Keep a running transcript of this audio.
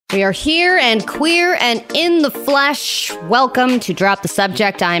We are here and queer and in the flesh. Welcome to Drop the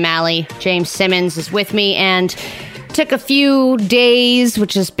Subject. I'm Allie. James Simmons is with me and took a few days,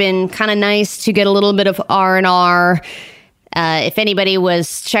 which has been kind of nice to get a little bit of R&R. If anybody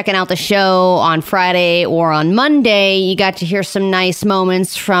was checking out the show on Friday or on Monday, you got to hear some nice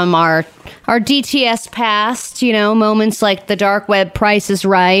moments from our DTS past, you know, moments like the dark web Price is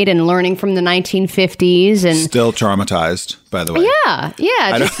Right and learning from the 1950s. And still traumatized, by the way.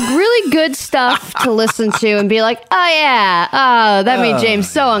 Yeah, just really good stuff to listen to and be like, that made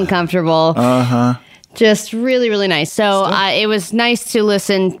James so uncomfortable. Just really, really nice. So it was nice to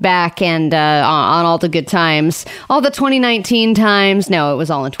listen back and on all the good times. All the 2019 times. No, it was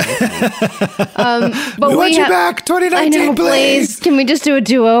all in 2020. But we want you back, 2019, I know, please. Can we just do a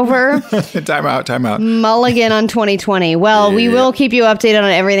do-over? Time out. Mulligan on 2020. Well, we will keep you updated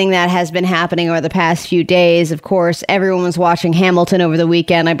on everything that has been happening over the past few days. Of course, everyone was watching Hamilton over the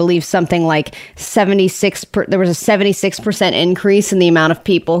weekend. I believe something like there was a 76% increase in the amount of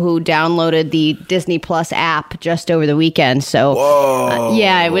people who downloaded the Disney Plus app just over the weekend. So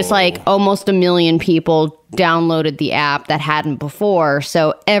it was like almost 1 million people downloaded the app that hadn't before.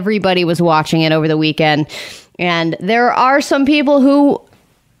 So everybody was watching it over the weekend. And there are some people who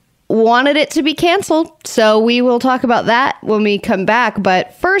wanted it to be canceled. So we will talk about that when we come back.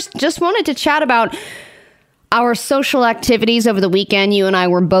 But first, just wanted to chat about our social activities over the weekend. You and I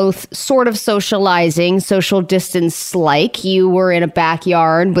were both sort of socializing, social distance like. You were in a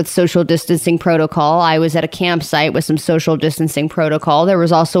backyard with social distancing protocol. I was at a campsite with some social distancing protocol. There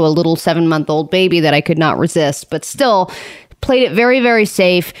was also a little 7-month-old baby that I could not resist, but still played it very, very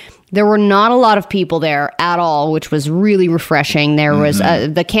safe. There were not a lot of people there at all, which was really refreshing. There was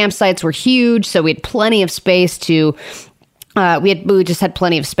the campsites were huge, so we had plenty of space to we just had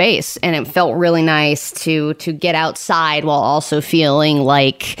plenty of space, and it felt really nice to get outside while also feeling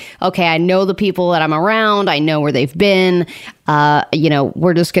like, okay, I know the people that I'm around. I know where they've been.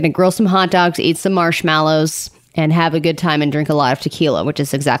 We're just going to grill some hot dogs, eat some marshmallows, and have a good time and drink a lot of tequila, which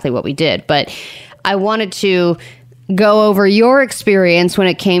is exactly what we did. But I wanted to go over your experience when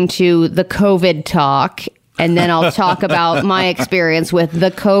it came to the COVID talk. And then I'll talk about my experience with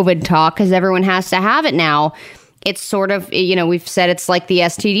the COVID talk, because everyone has to have it now. It's sort of, we've said it's like the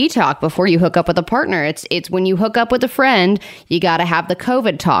STD talk before you hook up with a partner. It's when you hook up with a friend, you got to have the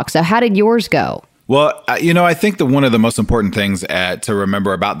COVID talk. So how did yours go? Well, I think one of the most important things to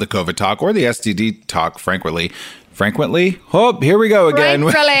remember about the COVID talk or the STD talk, frankly, oh, here we go again.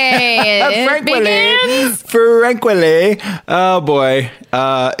 Frankly. Oh boy.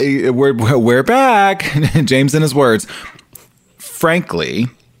 We're back. James and his words. Frankly,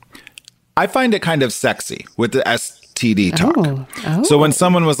 I find it kind of sexy with the STD talk. So when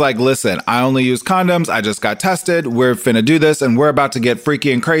someone was like, listen, I only use condoms. I just got tested. We're finna do this and we're about to get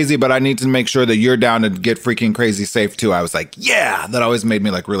freaky and crazy, but I need to make sure that you're down to get freaky and crazy safe too. I was like, yeah, that always made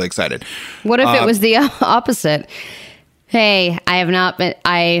me like really excited. What if it was the opposite? Hey, I've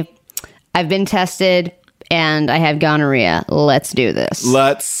been tested and I have gonorrhea. Let's do this.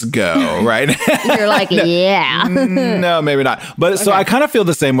 Let's go, right? You're like, yeah. No, maybe not. But okay. So I kind of feel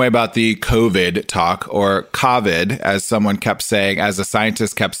the same way about the COVID talk, or COVID, as someone kept saying, as a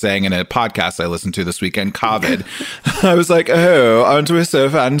scientist kept saying in a podcast I listened to this weekend, COVID. I was like, aren't we so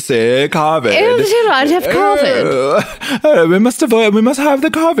fancy? COVID. I'd have COVID. Oh, we must have the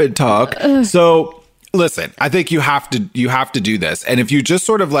COVID talk. So listen, I think you have to do this. And if you just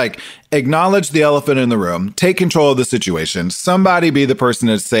sort of like acknowledge the elephant in the room, take control of the situation, somebody be the person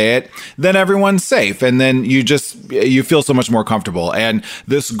to say it, then everyone's safe. And then you feel so much more comfortable. And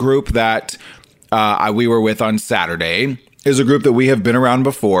this group that we were with on Saturday is a group that we have been around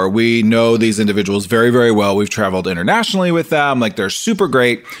before. We know these individuals very, very well. We've traveled internationally with them. Like, they're super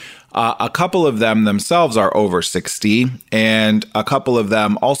great. A couple of them themselves are over 60, and a couple of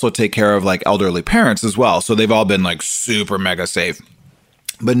them also take care of like elderly parents as well. So they've all been like super mega safe,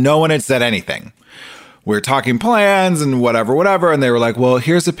 but no one had said anything. We're talking plans and whatever. And they were like, well,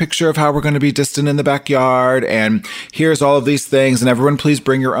 here's a picture of how we're going to be distant in the backyard. And here's all of these things. And everyone, please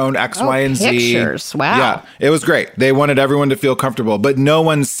bring your own X, Y, and Z. Pictures. Wow. Yeah, it was great. They wanted everyone to feel comfortable, but no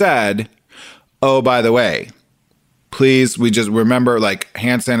one said, oh, by the way, please, we just remember, like,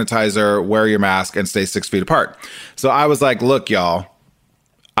 hand sanitizer, wear your mask, and stay 6 feet apart. So I was like, look, y'all,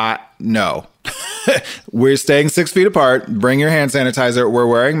 no. We're staying 6 feet apart. Bring your hand sanitizer. We're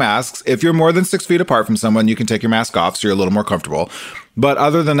wearing masks. If you're more than 6 feet apart from someone, you can take your mask off so you're a little more comfortable. But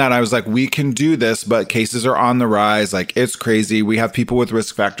other than that, I was like, we can do this, but cases are on the rise. Like, it's crazy. We have people with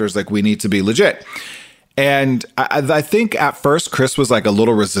risk factors. Like, we need to be legit. And I think at first, Chris was like a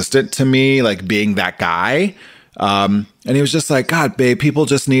little resistant to me, like being that guy. And he was just like, God, babe, people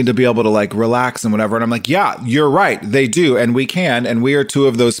just need to be able to like relax and whatever. And I'm like, yeah, you're right. They do. And we can. And we are two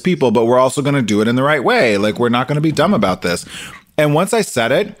of those people, but we're also going to do it in the right way. Like, we're not going to be dumb about this. And once I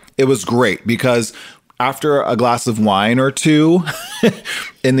said it, it was great because after a glass of wine or two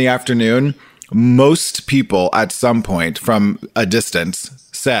in the afternoon, most people at some point from a distance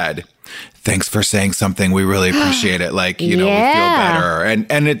said, thanks for saying something. We really appreciate it. Like, you know, we feel better.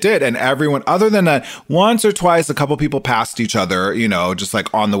 And it did. And everyone, other than that, once or twice, a couple people passed each other, you know, just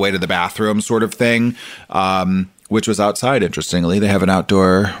like on the way to the bathroom sort of thing, which was outside, interestingly. They have an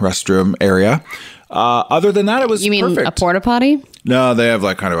outdoor restroom area. Other than that, it was You mean perfect. a porta potty? No, they have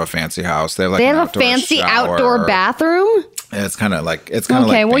like kind of a fancy house. They have like They an have a outdoor fancy shower. outdoor bathroom? It's kind of like, it's kind of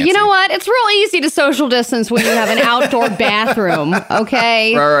Okay, like well, you fancy. know what? It's real easy to social distance when you have an outdoor bathroom,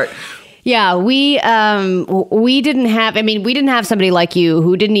 okay? Right. Yeah, we didn't have, I mean, we didn't have somebody like you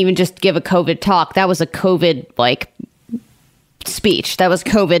who didn't even just give a COVID talk. That was a COVID, like, speech. That was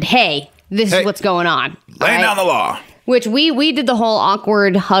COVID, hey, this is what's going on. Laying down the law. Which we did the whole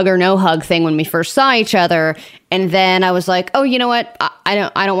awkward hug or no hug thing when we first saw each other, and then I was like, oh, you know what? I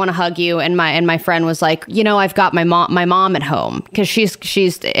don't want to hug you. And my friend was like, you know, I've got my mom at home because she's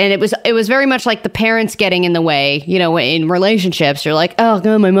and it was very much like the parents getting in the way. You know, in relationships, you're like, oh,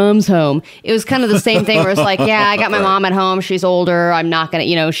 God, my mom's home. It was kind of the same thing where it's like, yeah, I got my mom at home. She's older. I'm not gonna,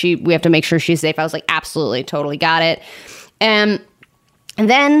 you know, we have to make sure she's safe. I was like, absolutely, totally got it. And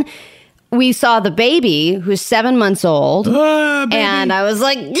then we saw the baby, who's 7 months old, and I was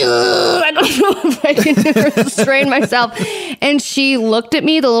like, I don't know if I can restrain myself. And she looked at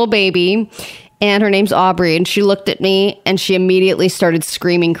me, the little baby, and her name's Aubrey, and she looked at me, and she immediately started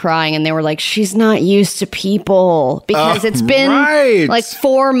screaming, crying, and they were like, she's not used to people, because it's been like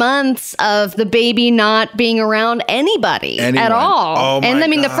 4 months of the baby not being around anybody at all. Oh, and I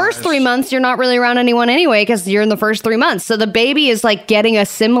mean, the first 3 months, you're not really around anyone anyway, because you're in the first 3 months. So the baby is like getting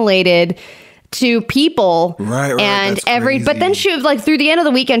assimilated to people. Right. And that's but then she would, like, through the end of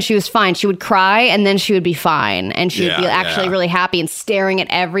the weekend, she was fine. She would cry and then she would be fine. And she would be actually really happy and staring at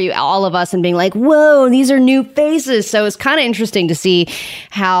all of us and being like, whoa, these are new faces. So it's kind of interesting to see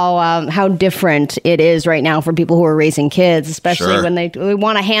how different it is right now for people who are raising kids, especially when they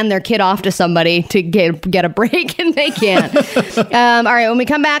want to hand their kid off to somebody to get a break and they can't. All right. When we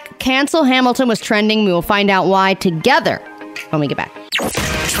come back, Cancel Hamilton was trending. We will find out why together when we get back.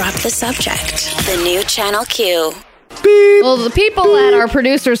 Drop the subject. The new Channel Q. Beep. Well, the people at our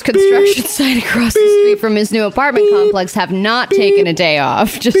producer's construction site across the street from his new apartment complex have not taken a day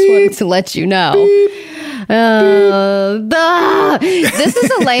off. Just wanted to let you know. This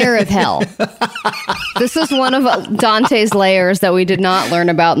is a layer of hell. This is one of Dante's layers that we did not learn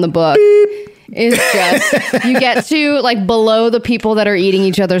about in the book. Is just, you get to, like, below the people that are eating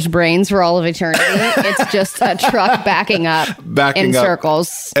each other's brains for all of eternity. It's just a truck backing up in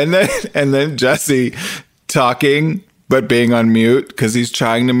circles. And then Jesse talking, but being on mute because he's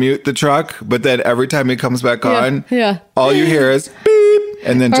trying to mute the truck. But then every time he comes back on, all you hear is beep.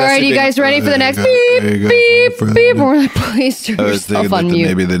 And then all right, you guys ready for the next beep, beep, beep? We're like, please turn yourself on mute.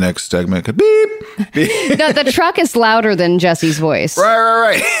 Maybe the next segment could beep, beep. No, the truck is louder than Jesse's voice.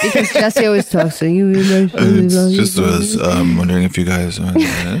 Right. Because Jesse always talks to you. Just was wondering if you guys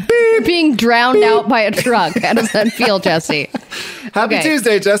You're being drowned out by a truck. How does that feel, Jesse? Happy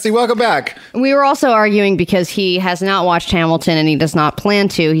Tuesday, Jesse. Welcome back. We were also arguing because he has not watched Hamilton and he does not plan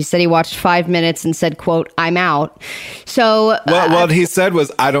to. He said he watched 5 minutes and said, quote, I'm out. So what he said was,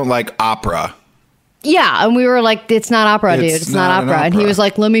 I don't like opera. Yeah, and we were like, it's not opera, dude. It's not opera. And he was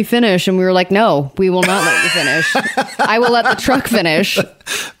like, let me finish. And we were like, no, we will not let you finish. I will let the truck finish. Beep.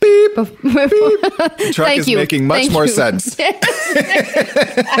 Beep. The truck is making much more sense than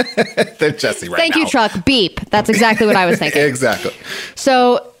Jesse right now. Thank you, truck. Beep. That's exactly what I was thinking. Exactly.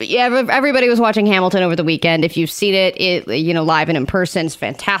 So, yeah, everybody was watching Hamilton over the weekend. If you've seen it, live and in person, it's a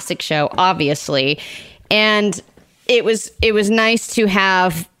fantastic show, obviously. And it was nice to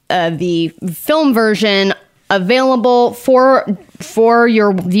have the film version available for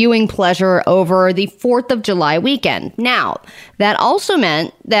your viewing pleasure over the 4th of July weekend. Now, that also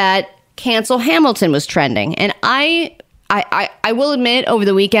meant that Cancel Hamilton was trending. And I will admit, over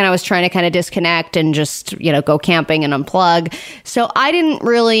the weekend, I was trying to kind of disconnect and just, go camping and unplug. So I didn't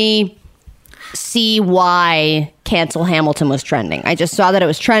really see why Cancel Hamilton was trending. I just saw that it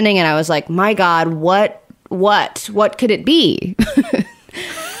was trending and I was like, my God, what could it be?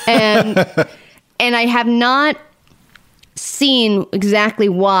 And I have not seen exactly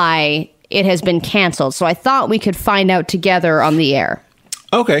why it has been canceled. So I thought we could find out together on the air.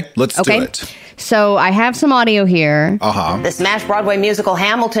 Okay, let's do it. So I have some audio here. The smash Broadway musical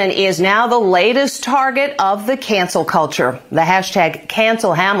Hamilton is now the latest target of the cancel culture. The hashtag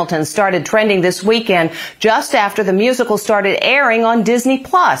Cancel Hamilton started trending this weekend just after the musical started airing on Disney+.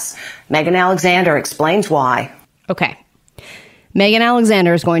 Megan Alexander explains why. Okay. Megan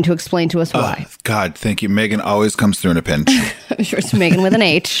Alexander is going to explain to us why. God, thank you. Megan always comes through in a pinch. I'm sure it's Megan with an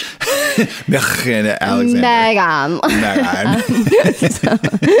H. Megan Alexander. Megan.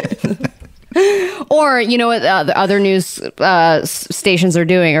 Or, you know what the other news stations are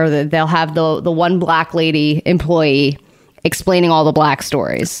doing, or they'll have the one black lady employee explaining all the black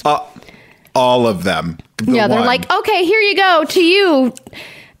stories. All of them. They're like, okay, here you go to you.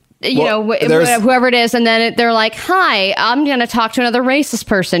 Whoever it is, and then they're like, hi, I'm going to talk to another racist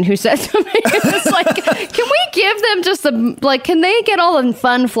person who says something. It's like, can we give them just can they get all the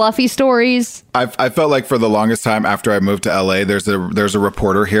fun, fluffy stories? I felt like for the longest time after I moved to LA, there's a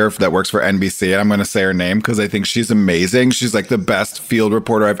reporter here that works for NBC, and I'm going to say her name because I think she's amazing. She's like the best field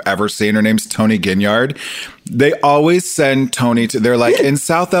reporter I've ever seen. Her name's Tony Ginyard. They always send Tony they're like in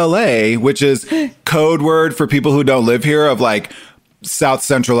South LA, which is code word for people who don't live here, of like South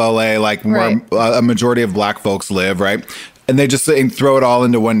Central LA, like where a majority of black folks live, right? And they just throw it all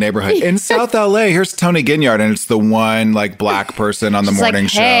into one neighborhood. In South LA, here's Tony Ginyard, and it's the one like black person on the morning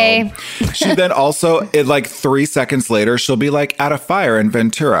show. Hey. She then also, 3 seconds later, she'll be like at a fire in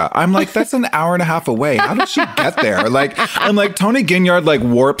Ventura. I'm like, that's an hour and a half away. How did she get there? I'm like, Tony Ginyard like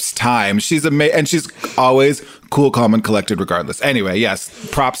warps time. She's amazing, and she's always cool, calm, and collected regardless. Anyway, yes,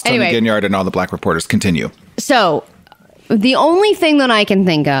 props Tony Ginyard and all the black reporters. Continue. So the only thing that I can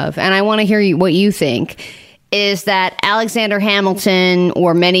think of, and I want to hear what you think, is that Alexander Hamilton,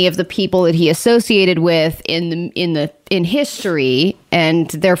 or many of the people that he associated with in history and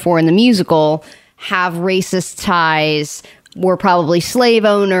therefore in the musical, have racist ties, were probably slave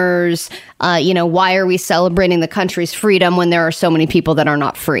owners. Why are we celebrating the country's freedom when there are so many people that are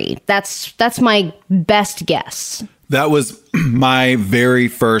not free? That's my best guess. That was my very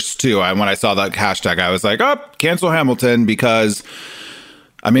first too. When I saw that hashtag, I was like, cancel Hamilton because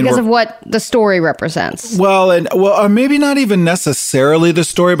because of what the story represents. Well, maybe not even necessarily the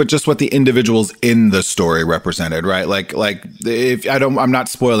story, but just what the individuals in the story represented, right? I'm not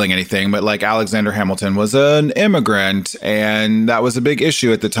spoiling anything, but like Alexander Hamilton was an immigrant, and that was a big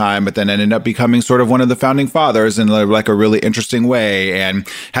issue at the time, but then ended up becoming sort of one of the founding fathers in like a really interesting way, and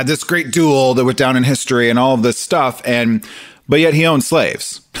had this great duel that went down in history and all of this stuff, but yet he owned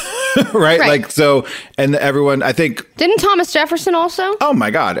slaves. Right? And everyone, I think... Didn't Thomas Jefferson also? Oh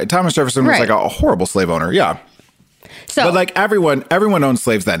my God. Thomas Jefferson was like a horrible slave owner. Yeah. But like everyone owned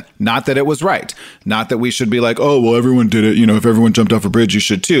slaves then. Not that it was right. Not that we should be like, oh, well, everyone did it. If everyone jumped off a bridge, you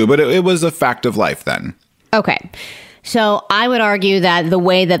should too. But it was a fact of life then. Okay. So I would argue that the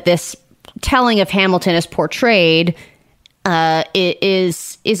way that this telling of Hamilton is portrayed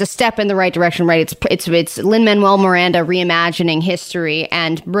is a step in the right direction, right? It's Lin-Manuel Miranda reimagining history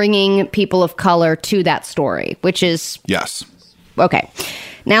and bringing people of color to that story, which is yes. Okay.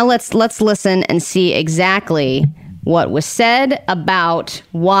 Now let's listen and see exactly what was said about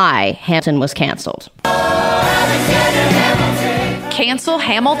why Hamilton was canceled. Cancel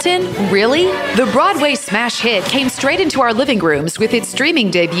Hamilton? Really? The Broadway smash hit came straight into our living rooms with its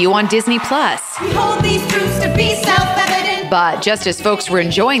streaming debut on Disney+. We hold these truths to be self-evident. But just as folks were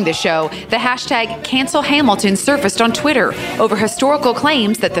enjoying the show, the hashtag Cancel Hamilton surfaced on Twitter over historical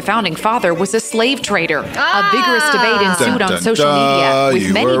claims that the founding father was a slave trader. A vigorous debate ensued on social media,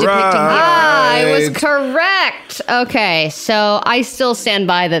 with many depicting I was correct. Okay, so I still stand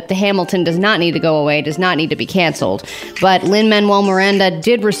by that the Hamilton does not need to go away, does not need to be canceled. But Lin-Manuel Miranda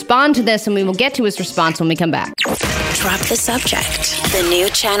did respond to this, and we will get to his response when we come back. Drop the Subject, the new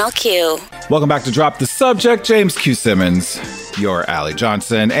Channel Q. Welcome back to Drop the Subject. James Q. Simmons, your Allie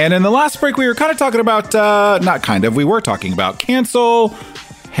Johnson. And in the last break, we were kind of talking about, we were talking about Cancel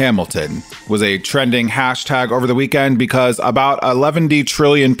Hamilton was a trending hashtag over the weekend because about 11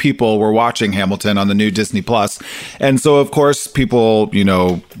 trillion people were watching Hamilton on the new Disney+. And so, of course, people,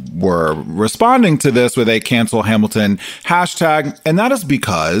 were responding to this with a Cancel Hamilton hashtag. And that is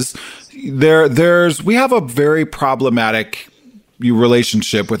because we have a very problematic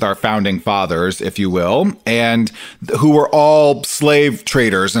relationship with our founding fathers, if you will, and who were all slave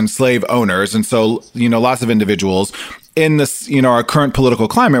traders and slave owners. And so, lots of individuals in this, our current political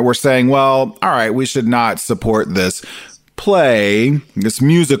climate, we're saying, well, all right, we should not support this play, this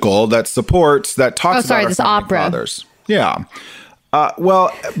musical that talks about our founding opera. Fathers. Yeah.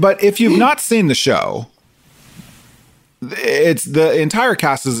 But if you've not seen the show, the entire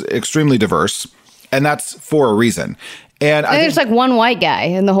cast is extremely diverse. And that's for a reason. And I think there's like one white guy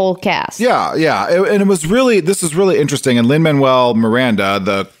in the whole cast. Yeah. And this is really interesting. And Lin-Manuel Miranda,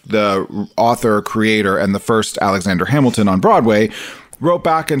 the author, creator, and the first Alexander Hamilton on Broadway, wrote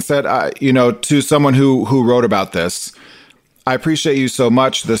back and said, to someone who wrote about this, I appreciate you so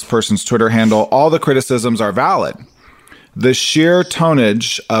much, this person's Twitter handle. All the criticisms are valid. The sheer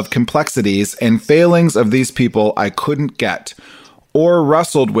tonnage of complexities and failings of these people I couldn't get or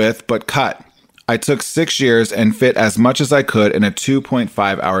wrestled with but cut. I took 6 years and fit as much as I could in a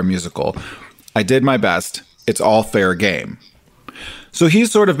 2.5-hour musical. I did my best. It's all fair game. So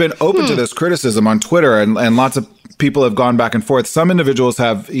he's sort of been open to this criticism on Twitter, and lots of people have gone back and forth. Some individuals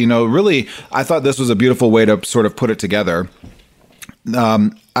have, really, I thought this was a beautiful way to sort of put it together.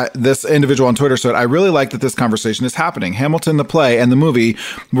 This individual on Twitter said, I really like that this conversation is happening. Hamilton, the play, and the movie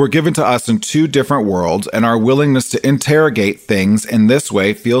were given to us in two different worlds, and our willingness to interrogate things in this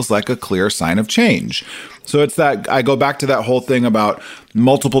way feels like a clear sign of change. So it's that I go back to that whole thing about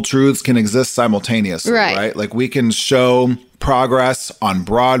multiple truths can exist simultaneously, right? Like we can show progress on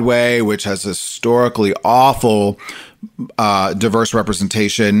Broadway, which has historically awful diverse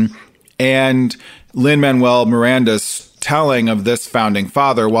representation, and Lin-Manuel Miranda's telling of this founding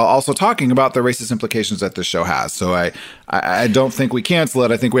father while also talking about the racist implications that this show has. So I don't think we cancel it.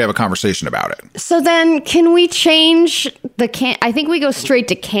 I think we have a conversation about it. So then can we change I think we go straight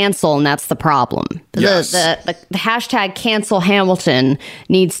to cancel, and that's the problem. Yes. The hashtag cancel Hamilton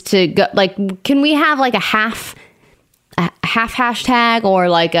needs to go, like, can we have like a half hashtag, or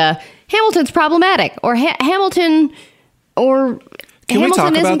like a Hamilton's problematic, or Hamilton, or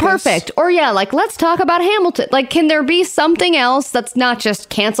Hamilton isn't perfect. This? Or let's talk about Hamilton. Like, can there be something else that's not just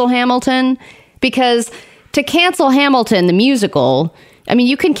cancel Hamilton? Because to cancel Hamilton, the musical, I mean,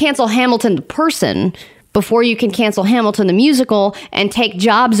 you can cancel Hamilton the person before you can cancel Hamilton the musical and take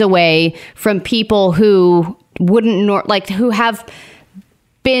jobs away from people who wouldn't, who have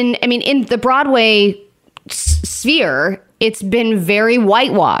been, I mean, in the Broadway sphere, it's been very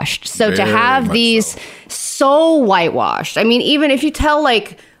whitewashed. So very to have these so whitewashed, I mean, even if you tell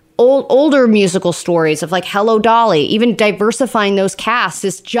like older musical stories of like Hello Dolly, even diversifying those casts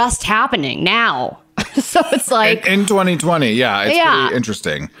is just happening now. So it's like in 2020, it's pretty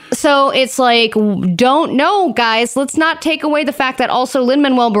interesting. So it's like, don't know, guys. Let's not take away the fact that also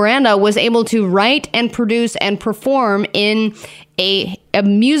Lin-Manuel Miranda was able to write and produce and perform in a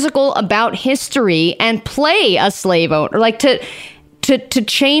musical about history and play a slave owner, like to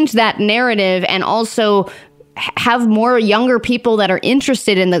change that narrative, and also have more younger people that are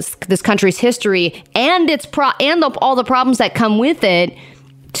interested in this country's history and all the problems that come with it.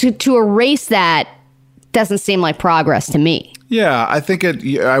 To erase that doesn't seem like progress to me. Yeah, I think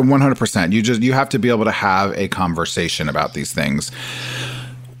 100%. You have to be able to have a conversation about these things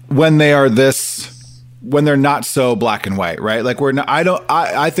when they're not so black and white, right? Like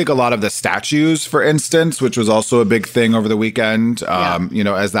I think a lot of the statues, for instance, which was also a big thing over the weekend,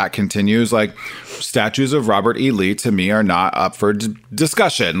 as that continues, like statues of Robert E. Lee to me are not up for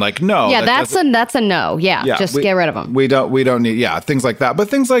discussion. Like, no. Yeah, that's a no. Yeah, just get rid of them. We don't need, things like that. But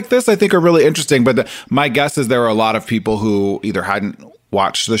things like this, I think, are really interesting. But my guess is there are a lot of people who either hadn't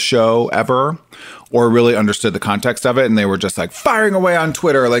watched the show ever or really understood the context of it, and they were just like firing away on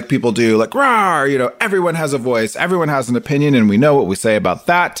Twitter like people do, like, rah, everyone has a voice, everyone has an opinion, and we know what we say about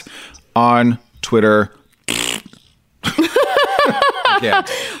that on Twitter. Yeah.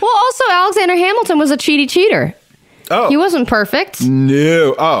 Well, also, Alexander Hamilton was a cheater. Oh. He wasn't perfect.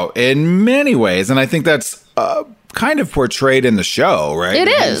 No. Oh, in many ways. And I think that's kind of portrayed in the show, right? It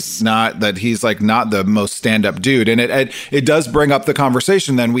is. Not that he's like not the most stand-up dude. And it does bring up the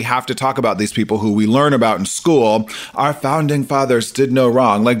conversation. Then we have to talk about these people who we learn about in school. Our founding fathers did no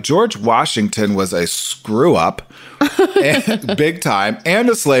wrong. Like George Washington was a screw up. And big time, and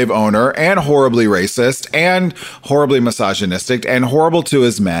a slave owner, and horribly racist, and horribly misogynistic, and horrible to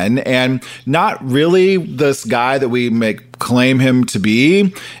his men, and not really this guy that we claim him to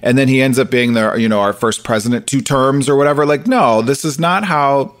be. And then he ends up being our first president 2 terms or whatever. Like, no, this is not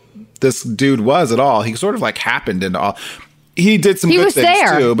how this dude was at all. He sort of like happened into all. He did some good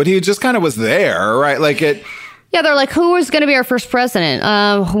things too, but he just kind of was there, right? Like it. Yeah, they're like, who is going to be our first president?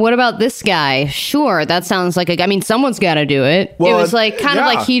 What about this guy? Sure, that sounds like someone's got to do it. Well, it was like kind of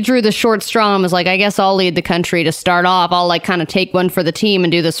like he drew the short straw and was like, I guess I'll lead the country to start off. I'll like kind of take one for the team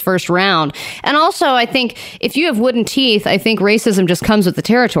and do this first round. And also, I think if you have wooden teeth, I think racism just comes with the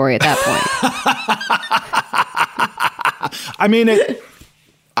territory at that point. I mean,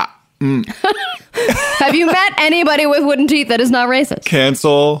 I Have you met anybody with wooden teeth that is not racist?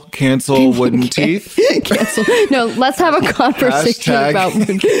 Cancel wooden teeth. Cancel. No, let's have a conversation about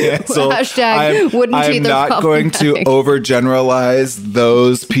wooden teeth. Hashtag wooden teeth. I'm not going to overgeneralize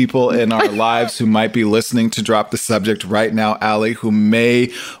those people in our lives who might be listening to Drop the Subject right now, Allie, who may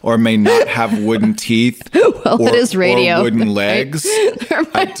or may not have wooden teeth. Well, it is radio. Or wooden legs.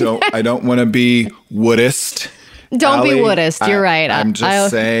 I don't want to be woodist. Don't Allie, be woodist. You're right. I'm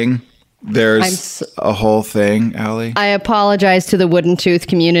just saying there's a whole thing, Allie. I apologize to the wooden tooth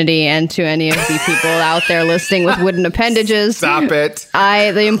community and to any of the people out there listening with wooden appendages. Stop it.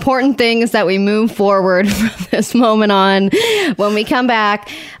 The important thing is that we move forward from this moment on. When we come back,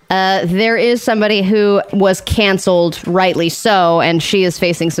 there is somebody who was canceled, rightly so, and she is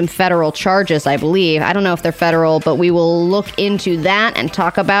facing some federal charges, I believe. I don't know if they're federal, but we will look into that and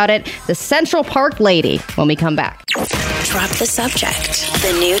talk about it. The Central Park lady when we come back. Drop the Subject.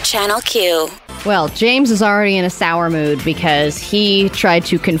 The new Channel Q. Well, James is already in a sour mood because he tried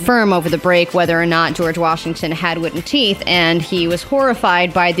to confirm over the break whether or not George Washington had wooden teeth, and he was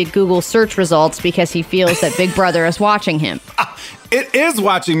horrified by the Google search results because he feels that Big Brother is watching him. It is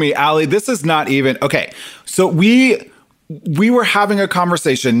watching me, Allie. This is not even... Okay, so we were having a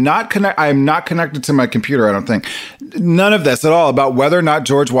conversation. I am not connected to my computer, I don't think. None of this at all about whether or not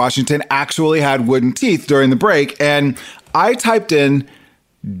George Washington actually had wooden teeth during the break. And I typed in,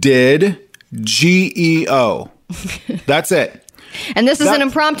 did GEO. That's it. And this is an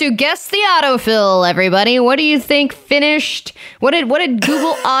impromptu guess the autofill, everybody. What do you think finished? What did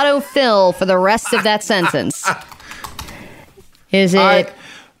Google autofill for the rest of that sentence? Is it...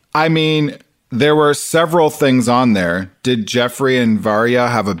 I mean, there were several things on there. Did Jeffrey and Varya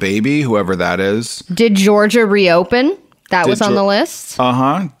have a baby, whoever that is? Did Georgia reopen? That was on the list.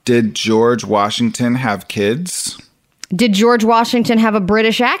 Uh-huh. Did George Washington have kids? Did George Washington have a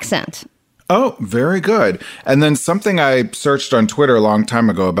British accent? Oh, very good. And then something I searched on Twitter a long time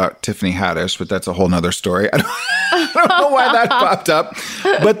ago about Tiffany Haddish, but that's a whole nother story. I don't know why that popped up.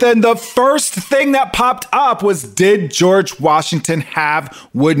 But then the first thing that popped up was, did George Washington have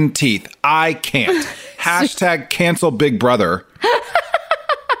wooden teeth? I can't. Hashtag cancel Big Brother.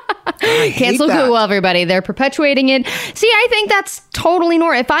 Cancel Google, everybody. They're perpetuating it. See, I think that's totally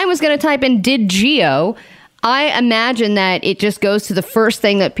normal. If I was going to type in did Geo, I imagine that it just goes to the first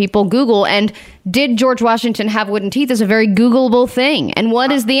thing that people Google. And did George Washington have wooden teeth is a very Googleable thing. And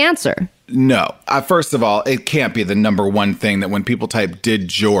what is the answer? No. First of all, it can't be the number one thing that when people type did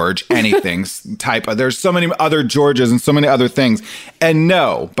George anything, there's so many other Georges and so many other things. And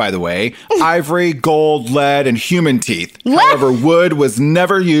no, by the way, ivory, gold, lead, and human teeth. However, wood was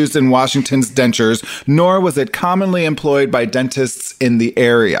never used in Washington's dentures, nor was it commonly employed by dentists in the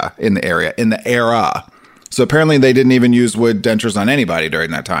era. So apparently they didn't even use wood dentures on anybody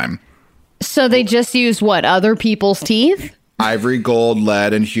during that time. So they just used what? Other people's teeth? Ivory, gold,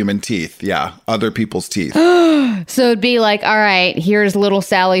 lead, and human teeth. Yeah, other people's teeth. So it'd be like, all right, here's little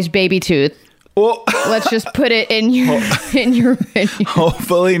Sally's baby tooth. Well, let's just put it in your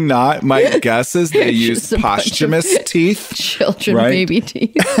Hopefully not. My guess is they use posthumous teeth. Children, right? Baby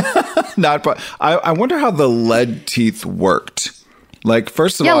teeth. I wonder how the lead teeth worked. Like,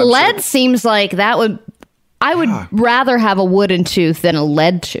 first of all, lead seems like that would... I would rather have a wooden tooth than a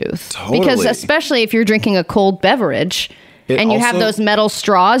lead tooth. Totally. Because especially if you're drinking a cold beverage and you have those metal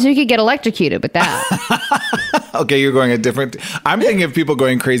straws, you could get electrocuted with that. Okay, you're going a different... I'm thinking of people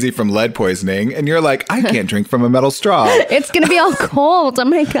going crazy from lead poisoning, and you're like, I can't drink from a metal straw. It's going to be all cold. Oh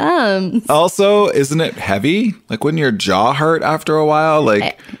my God. Also, isn't it heavy? Like, wouldn't your jaw hurt after a while?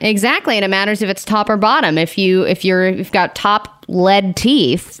 Like, exactly. And it matters if it's top or bottom. If you've got top lead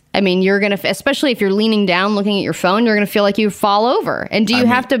teeth, I mean, you're going to, especially if you're leaning down looking at your phone, you're going to feel like you fall over. And do you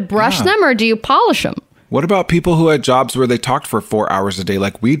have to brush them or do you polish them? What about people who had jobs where they talked for 4 hours a day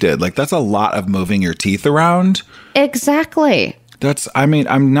like we did? Like, that's a lot of moving your teeth around. Exactly.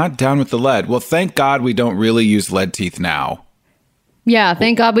 I'm not down with the lead. Well, thank God we don't really use lead teeth now. Yeah,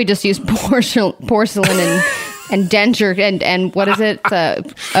 thank God we just use porcelain and denture and what is it?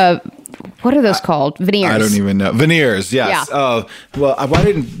 What are those called? Veneers. I don't even know. Veneers, yes. Yeah. Oh, well,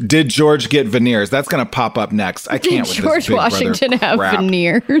 did George get veneers? That's going to pop up next. I can't with George this Big Washington have crap.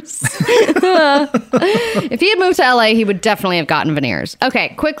 Veneers? If he had moved to LA, he would definitely have gotten veneers. Okay,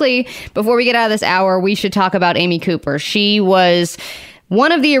 quickly, before we get out of this hour, we should talk about Amy Cooper. She was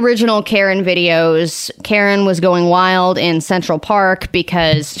one of the original Karen videos. Karen was going wild in Central Park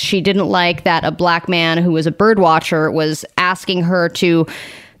because she didn't like that a black man who was a bird watcher was asking her to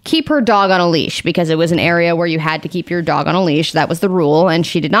keep her dog on a leash because it was an area where you had to keep your dog on a leash. That was the rule, and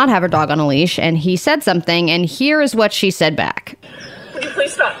she did not have her dog on a leash, and he said something, and here is what she said back. Would you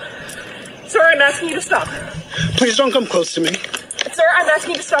please stop? Sir, I'm asking you to stop. Please don't come close to me. Sir, I'm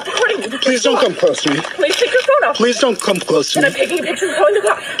asking you to stop recording me. Please don't come close to me. Please take your phone off. Please don't come close to And me. I'm taking a picture and calling the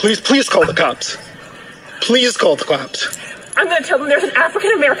cops. Please call the cops. Please call the cops. I'm going to tell them there's an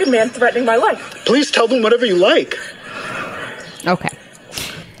African-American man threatening my life. Please tell them whatever you like. Okay.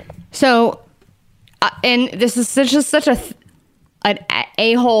 So, and this is such an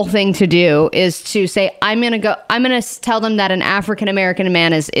a-hole thing to do, is to say, I'm going to tell them that an African-American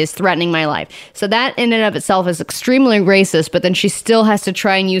man is threatening my life. So that in and of itself is extremely racist, but then she still has to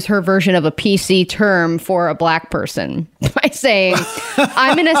try and use her version of a PC term for a black person by saying,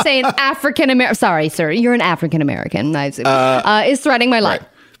 I'm going to say an African-American, sorry, sir, you're an African-American, is threatening my life. Right.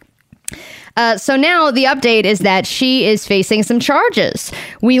 So now the update is that she is facing some charges.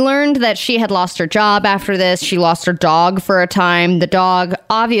 We learned that she had lost her job after this. She lost her dog for a time. The dog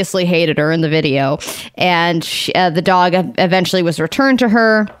obviously hated her in the video, and the dog eventually was returned to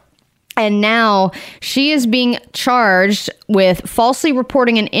her. And now she is being charged with falsely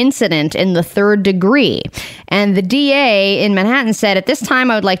reporting an incident in the third degree. And the DA in Manhattan said, at this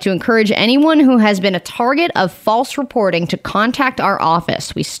time, I would like to encourage anyone who has been a target of false reporting to contact our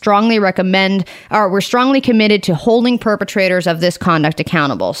office. We're strongly committed to holding perpetrators of this conduct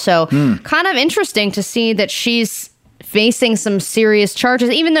accountable. So kind of interesting to see that she's facing some serious charges,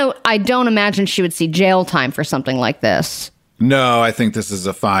 even though I don't imagine she would see jail time for something like this. No, I think this is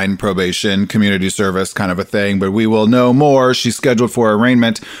a fine probation, community service kind of a thing, but we will know more. She's scheduled for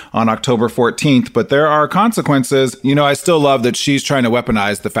arraignment on October 14th, but there are consequences. You know, I still love that she's trying to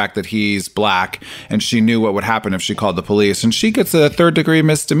weaponize the fact that he's black, and she knew what would happen if she called the police, and she gets a third-degree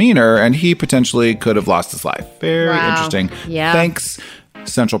misdemeanor, and he potentially could have lost his life. Very interesting. Yeah. Thanks,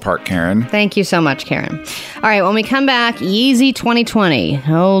 Central Park Karen. Thank you so much, Karen. All right, when we come back, Yeezy 2020.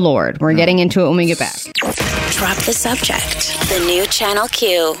 Oh, Lord. We're getting into it when we get back. Drop the subject. The new Channel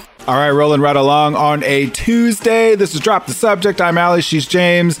Q. All right, rolling right along on a Tuesday. This is Drop the Subject. I'm Allie, she's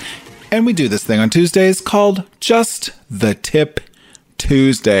James. And we do this thing on Tuesdays called Just the Tip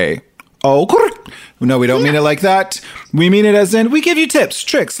Tuesday. Oh, no, we don't mean it like that. We mean it as in we give you tips,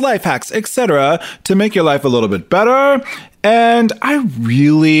 tricks, life hacks, etc. to make your life a little bit better. And I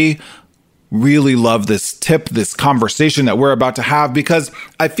really love this tip, this conversation that we're about to have, because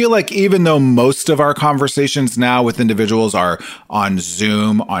I feel like even though most of our conversations now with individuals are on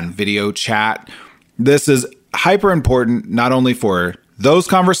Zoom, on video chat, this is hyper important, not only for those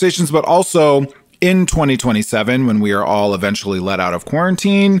conversations, but also in 2027, when we are all eventually let out of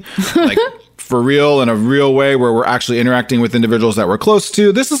quarantine, like for real, in a real way, where we're actually interacting with individuals that we're close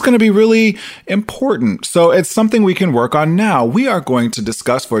to, this is going to be really important. So it's something we can work on now. We are going to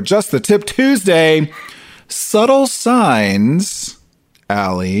discuss for Just the Tip Tuesday, subtle signs,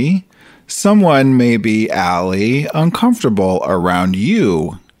 Allie. Someone may be, Allie, uncomfortable around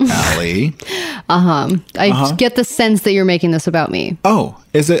you, Allie. I get the sense that you're making this about me. Oh,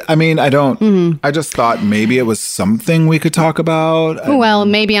 is it? I mean, I don't. I just thought maybe it was something we could talk about. Well,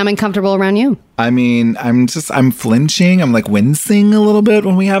 maybe I'm uncomfortable around you. I mean, I'm flinching. I'm like wincing a little bit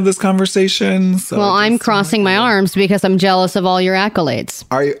when we have this conversation. So Well, I'm crossing my arms because I'm jealous of all your accolades.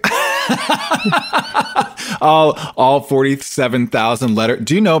 Are you? all 47,000 letters.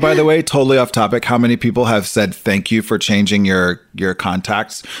 Do you know, by the way, totally off topic, how many people have said thank you for changing your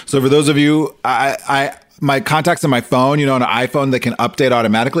contacts? So for those of you, my contacts in my phone, you know, on an iPhone that can update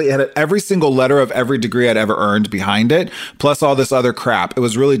automatically, it had every single letter of every degree I'd ever earned behind it, plus all this other crap. It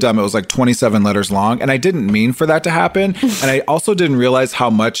was really dumb. It was like 27 letters long, and I didn't mean for that to happen. And I also didn't realize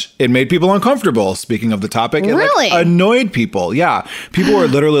how much it made people uncomfortable. Speaking of the topic, it Really? like annoyed people. Yeah. People were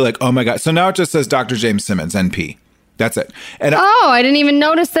literally like, oh my God. So now it just says Dr. James Simmons, NP. That's it. And Oh, I didn't even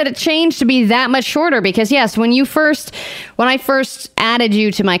notice that it changed to be that much shorter, because yes, when I first added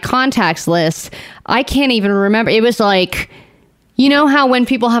you to my contacts list, I can't even remember. It was like, you know how when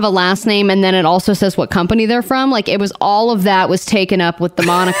people have a last name and then it also says what company they're from? Like, it was all of that was taken up with the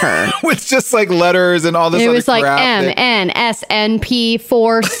moniker. with just like letters and all this It other was like crap.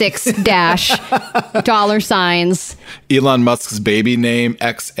 MNSNP46 dollar signs. Elon Musk's baby name,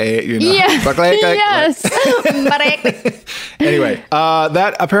 XA, you know. Yes. Anyway,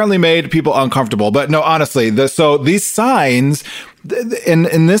 that apparently made people uncomfortable. But no, honestly, so these signs,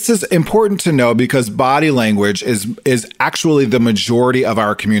 and this is important to know because body language is actually the majority of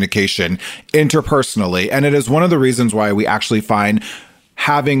our communication interpersonally. And it is one of the reasons why we actually find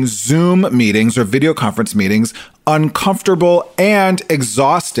having Zoom meetings or video conference meetings uncomfortable and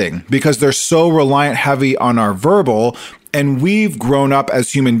exhausting because they're so reliant heavy on our verbal. And we've grown up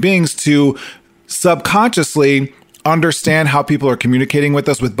as human beings to subconsciously understand how people are communicating with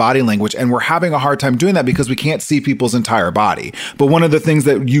us with body language. And we're having a hard time doing that because we can't see people's entire body. But one of the things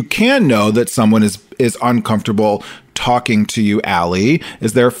that you can know that someone is uncomfortable talking to you, Allie,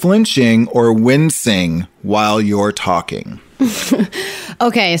 is they're flinching or wincing while you're talking.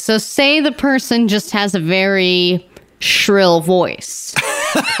 Okay, so say the person just has a very shrill voice.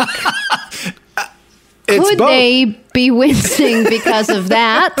 Could they be wincing because of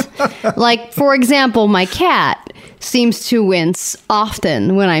that? Like, for example, my cat seems to wince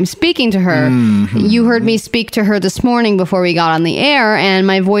often when I'm speaking to her. Mm-hmm. You heard me speak to her this morning before we got on the air, and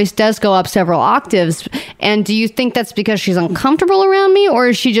my voice does go up several octaves. And do you think that's because she's uncomfortable around me, or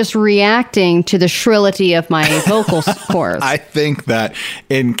is she just reacting to the shrility of my vocal cords? I think that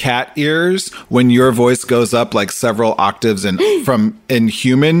in cat ears, when your voice goes up like several octaves, and in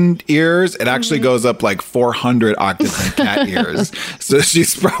human ears, it actually goes up like 400 octaves in cat ears. So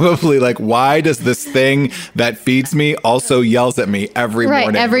she's probably like, why does this thing that feeds me also yells at me every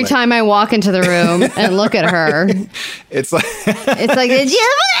morning? Every time I walk into the room and look at her. It's like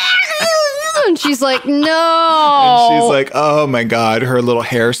and she's like, no. And she's like, oh my God, her little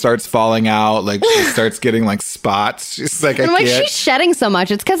hair starts falling out. Like she starts getting like spots. She's like, I'm like, she's shedding so much.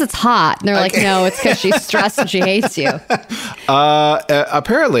 It's because it's hot. And they're like, no, it's because she's stressed and she hates you.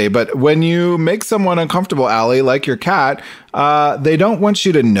 Apparently. But when you make someone uncomfortable, Allie, like your cat, they don't want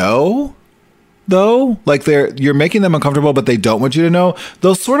you to know. Though, like you're making them uncomfortable, but they don't want you to know.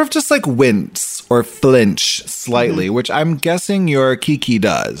 They'll sort of just like wince or flinch slightly, which I'm guessing your Kiki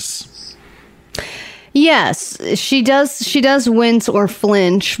does. Yes, she does. She does wince or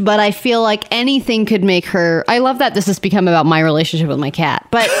flinch, but I feel like anything could make her. I love that this has become about my relationship with my cat,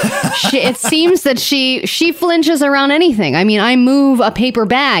 but it seems that she flinches around anything. I mean, I move a paper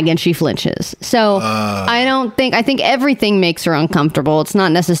bag and she flinches. So I think everything makes her uncomfortable. It's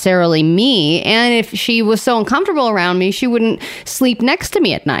not necessarily me. And if she was so uncomfortable around me, she wouldn't sleep next to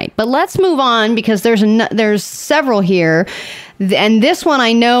me at night. But let's move on because there's several here. And this one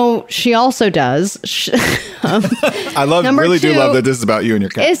I know she also does. I really do love that this is about you and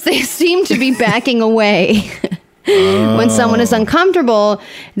your cat. Is they seem to be backing away. When someone is uncomfortable,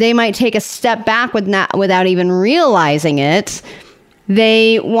 they might take a step back without even realizing it.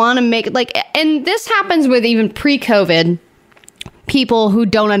 They want to make and this happens with even pre-COVID people who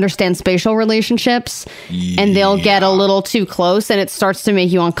don't understand spatial relationships, and they'll get a little too close and it starts to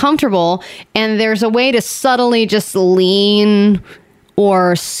make you uncomfortable. And there's a way to subtly just lean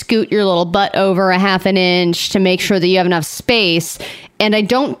or scoot your little butt over a half an inch to make sure that you have enough space. And I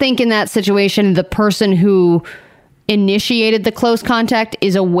don't think in that situation, the person who initiated the close contact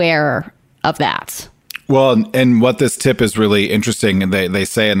is aware of that. Well, and what this tip is really interesting, and they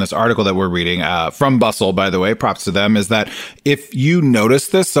say in this article that we're reading from Bustle, by the way, props to them, is that if you notice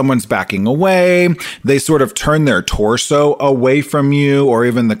this, someone's backing away, they sort of turn their torso away from you, or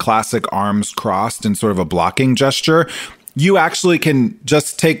even the classic arms crossed in sort of a blocking gesture, you actually can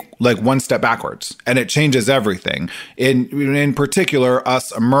just take like one step backwards, and it changes everything. In particular,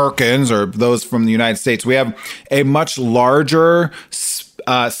 us Americans, or those from the United States, we have a much larger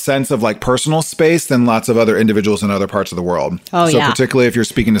sense of like personal space than lots of other individuals in other parts of the world. So particularly if you're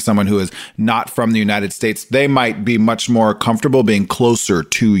speaking to someone who is not from the United States, they might be much more comfortable being closer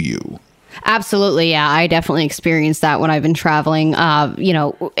to you. Absolutely. Yeah. I definitely experienced that when I've been traveling, and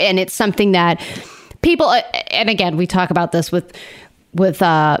it's something that people, and again, we talk about this with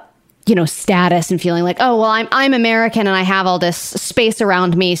status and feeling like, oh, well, I'm American and I have all this space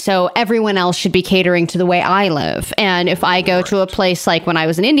around me, so everyone else should be catering to the way I live. And if I go to a place like when I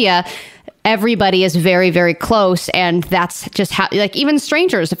was in India, everybody is very, very close. And that's just how, like, even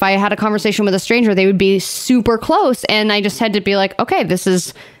strangers, if I had a conversation with a stranger, they would be super close. And I just had to be like, okay, this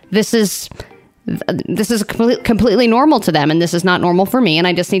is completely normal to them, and this is not normal for me, and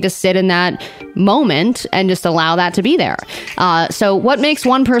I just need to sit in that moment and just allow that to be there. So what makes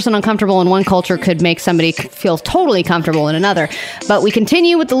one person uncomfortable in one culture could make somebody feel totally comfortable in another. But we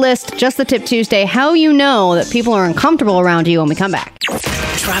continue with the list, Just the Tip Tuesday, how you know that people are uncomfortable around you when we come back.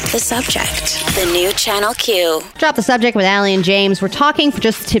 Drop the Subject, the new Channel Q. Drop the Subject with Allie and James. We're talking for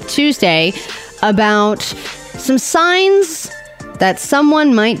Just the Tip Tuesday about some signs that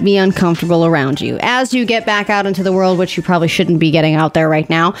someone might be uncomfortable around you. As you get back out into the world, which you probably shouldn't be getting out there right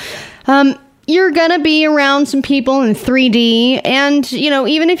now, you're going to be around some people in 3D. And,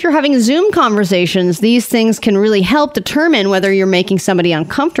 even if you're having Zoom conversations, these things can really help determine whether you're making somebody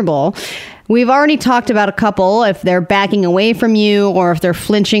uncomfortable. We've already talked about a couple, if they're backing away from you or if they're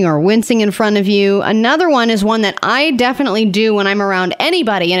flinching or wincing in front of you. Another one is one that I definitely do when I'm around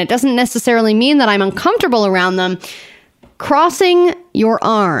anybody, and it doesn't necessarily mean that I'm uncomfortable around them. crossing your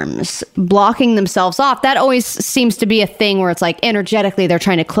arms, blocking themselves off, that always seems to be a thing where it's like energetically they're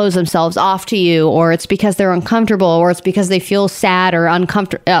trying to close themselves off to you, or it's because they're uncomfortable, or it's because they feel sad or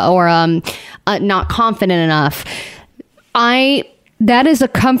uncomfortable or not confident enough. That is a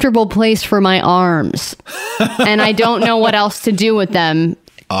comfortable place for my arms, and I don't know what else to do with them.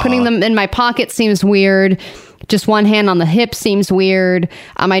 Putting them in my pocket seems weird. Just one hand on the hip seems weird.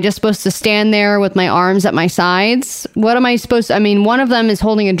 Am I just supposed to stand there with my arms at my sides? What am I supposed to? I mean, one of them is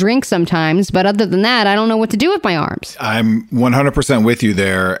holding a drink sometimes, but other than that, I don't know what to do with my arms. I'm 100% with you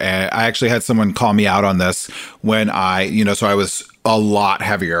there. And I actually had someone call me out on this when so I was a lot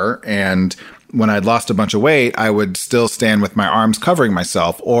heavier, and when I'd lost a bunch of weight, I would still stand with my arms covering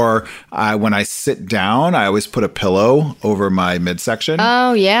myself. Or when I sit down, I always put a pillow over my midsection.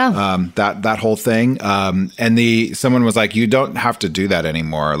 Oh, yeah. That whole thing. And someone was like, you don't have to do that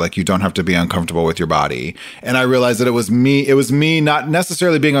anymore. Like, you don't have to be uncomfortable with your body. And I realized that it was me not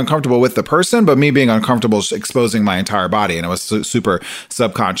necessarily being uncomfortable with the person, but me being uncomfortable exposing my entire body. And it was super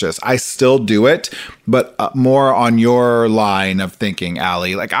subconscious. I still do it, but more on your line of thinking,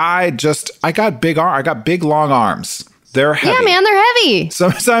 Allie. Like, I got big long arms. They're heavy. Yeah, man, they're heavy.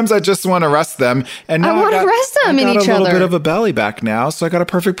 Sometimes I just want to rest them, and now I want to rest them in each other. I got a little bit of a belly back now, so I got a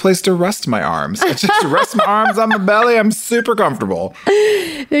perfect place to rest my arms. I just rest my arms on my belly. I'm super comfortable.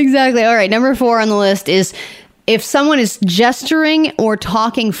 Exactly. All right, number 4 on the list is if someone is gesturing or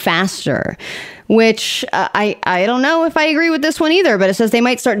talking faster, which I don't know if I agree with this one either, but it says they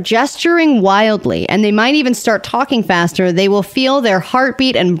might start gesturing wildly, and they might even start talking faster. They will feel their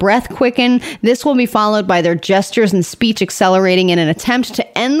heartbeat and breath quicken. This will be followed by their gestures and speech accelerating in an attempt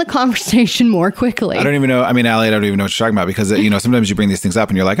to end the conversation more quickly. I don't even know. I mean, Allie, I don't even know what you're talking about, because, sometimes you bring these things up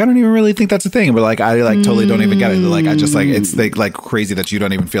and you're like, I don't even really think that's a thing. But I totally don't even get it. Like, I just it's crazy that you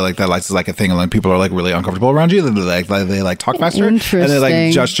don't even feel like that is like a thing. And then people are like really uncomfortable around you. They talk faster and they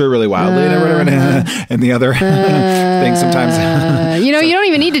like gesture really wildly and whatever. And the other thing sometimes. You don't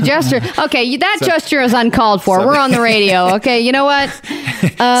even need to gesture. Okay, that gesture is uncalled for. We're on the radio. Okay, you know what?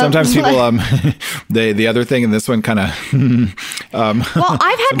 Sometimes people, the other thing, and this one kind of. Well,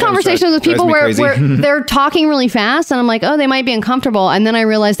 I've had conversations with people where they're talking really fast, and I'm like, oh, they might be uncomfortable, and then I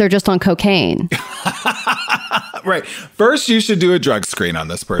realize they're just on cocaine. Right. First, you should do a drug screen on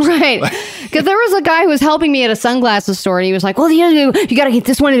this person. Right. Because there was a guy who was helping me at a sunglasses store, and he was like, well, you got to get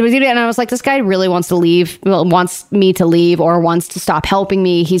this one. And I was like, this guy really wants me to leave or wants to stop helping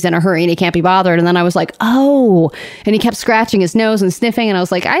me. He's in a hurry and he can't be bothered. And then I was like, oh. And he kept scratching his nose and sniffing. And I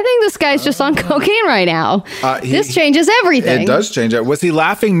was like, I think this guy's just on cocaine right now. This changes everything. It does change it. Was he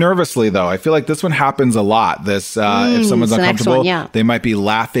laughing nervously, though? I feel like this one happens a lot. If someone's uncomfortable, they might be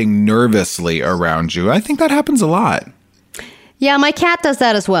laughing nervously around you. I think that happens a lot. Yeah, my cat does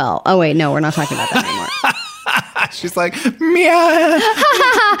that as well. Oh, wait, no, we're not talking about that anymore. She's like, meow.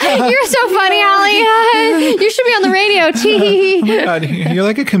 You're so funny, Allie. You should be on the radio. Oh my God, you're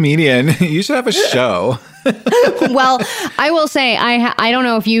like a comedian. You should have a show. Well, I will say, I don't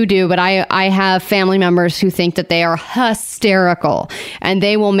know if you do, but I have family members who think that they are hysterical, and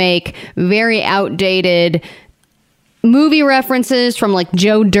they will make very outdated movie references from like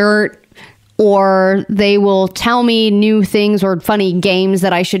Joe Dirt, or they will tell me new things or funny games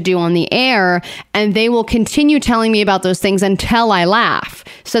that I should do on the air, and they will continue telling me about those things until I laugh.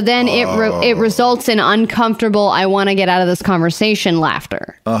 So then it results in uncomfortable, I want to get out of this conversation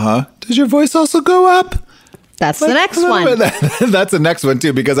laughter. Uh-huh. Does your voice also go up? That's the next one. That's the next one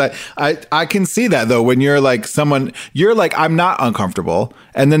too, because I can see that though, when you're like you're like, I'm not uncomfortable.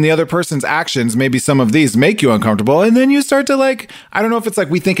 And then the other person's actions, maybe some of these make you uncomfortable. And then you start to like, I don't know if it's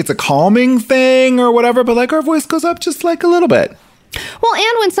like, we think it's a calming thing or whatever, but like our voice goes up just like a little bit. Well,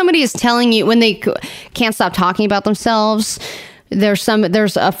 and when somebody is telling you, when they can't stop talking about themselves, there's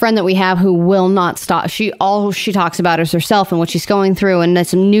a friend that we have who will not stop. All she talks about is herself and what she's going through, and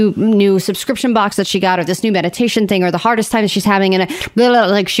that's a new subscription box that she got, or this new meditation thing, or the hardest time that she's having, and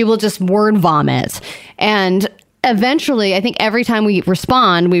like she will just word vomit. And eventually, I think every time we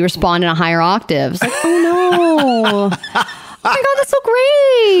respond in a higher octave. It's like, oh no. Oh my God, that's so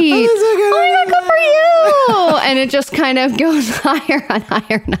great. Oh my God, good for you. And it just kind of goes higher and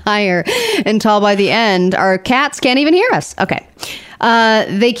higher and higher until by the end, our cats can't even hear us. Okay.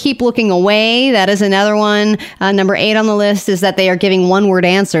 They keep looking away. That is another one. Number 8 on the list is that they are giving one-word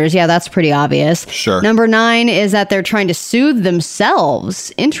answers. Yeah, that's pretty obvious. Sure. Number 9 is that they're trying to soothe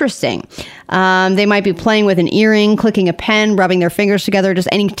themselves. Interesting. They might be playing with an earring, clicking a pen, rubbing their fingers together, just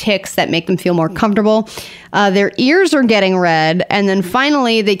any tics that make them feel more comfortable. Their ears are getting red. And then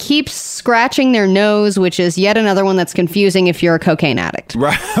finally, they keep scratching their nose, which is yet another one that's confusing if you're a cocaine addict.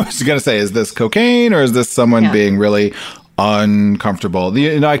 Right. I was going to say, is this cocaine or is this someone being really uncomfortable.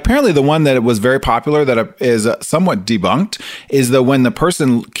 Apparently the one that was very popular that is somewhat debunked is when the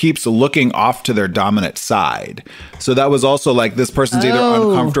person keeps looking off to their dominant side. So that was also like this person's either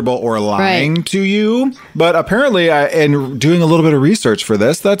uncomfortable or lying to you. But apparently, and doing a little bit of research for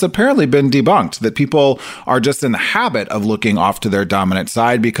this, that's apparently been debunked, that people are just in the habit of looking off to their dominant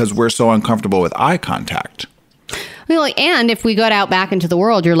side because we're so uncomfortable with eye contact. And if we got out back into the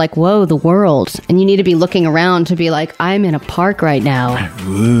world, you're like, whoa, the world. And you need to be looking around to be like, I'm in a park right now.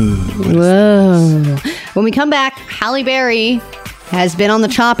 Whoa. When we come back, Halle Berry has been on the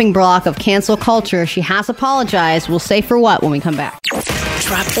chopping block of cancel culture. She has apologized. We'll say for what when we come back.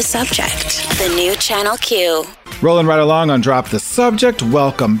 Drop the Subject, the new Channel Q. Rolling right along on Drop the Subject.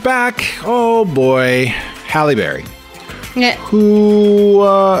 Welcome back. Oh, boy. Halle Berry. Yeah. Who,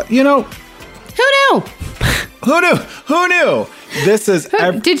 Who knew? Who knew? This is...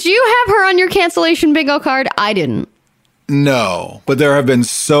 Did you have her on your cancellation bingo card? I didn't. No, but there have been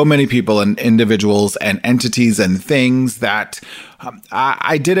so many people and individuals and entities and things that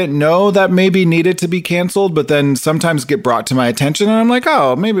I didn't know that maybe needed to be canceled, but then sometimes get brought to my attention and I'm like,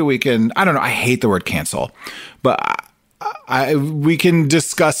 oh, maybe we can... I don't know. I hate the word cancel, but... we can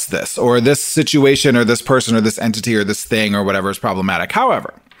discuss this or this situation or this person or this entity or this thing or whatever is problematic.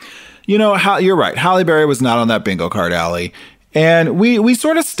 However... you're right. Halle Berry was not on that bingo card, Allie. And we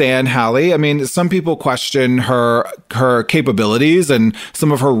sort of stand Halle. I mean, some people question her capabilities and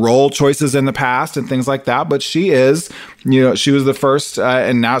some of her role choices in the past and things like that. But she is, she was the first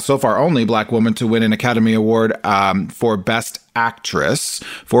and now so far only Black woman to win an Academy Award for Best Actress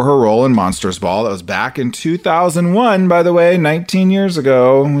for her role in Monsters Ball. That was back in 2001, by the way, 19 years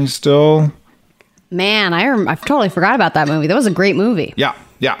ago. We still... Man, I totally forgot about that movie. That was a great movie. Yeah.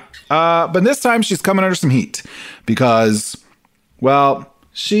 But this time she's coming under some heat because, well,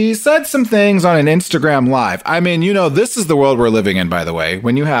 she said some things on an Instagram Live. I mean, this is the world we're living in, by the way,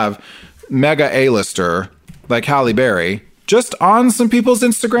 when you have mega A-lister like Halle Berry just on some people's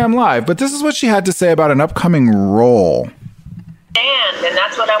Instagram Live. But this is what she had to say about an upcoming role. And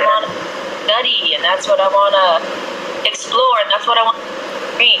that's what I want to study, and that's what I want to explore, and that's what I want to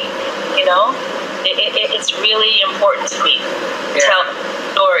read, It's really important to me to tell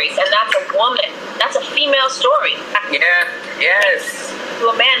stories, and that's a woman. That's a female story. Yeah, yes. To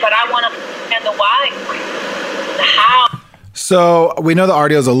a man, but I want to understand the why, the how. So we know the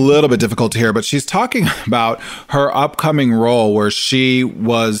audio is a little bit difficult to hear, but she's talking about her upcoming role where she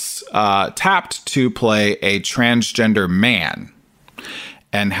was tapped to play a transgender man.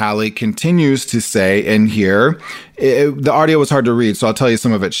 And Halle continues to say in here, the audio was hard to read, so I'll tell you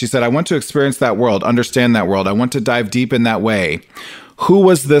some of it. She said, I want to experience that world, understand that world. I want to dive deep in that way.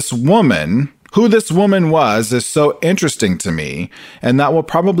 Who this woman was is so interesting to me, and that will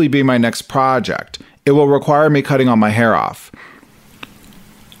probably be my next project. It will require me cutting all my hair off.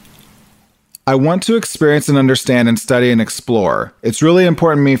 I want to experience and understand and study and explore. It's really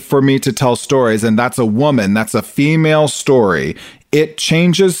important for me to tell stories, and that's a woman. That's a female story. It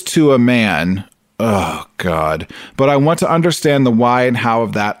changes to a man. Oh, God. But I want to understand the why and how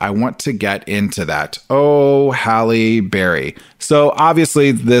of that. I want to get into that. Oh, Halle Berry. So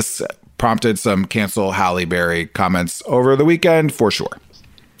obviously this prompted some cancel Halle Berry comments over the weekend for sure.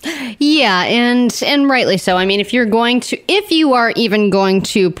 Yeah, and rightly so. I mean, if you are even going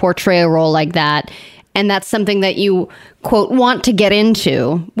to portray a role like that, and that's something that you, quote, want to get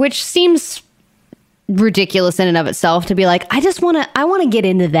into, which seems ridiculous in and of itself to be like, I want to get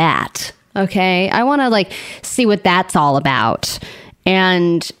into that. Okay. I want to see what that's all about.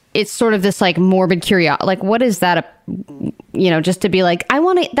 And it's sort of this morbid curiosity. What is that? Just to be like,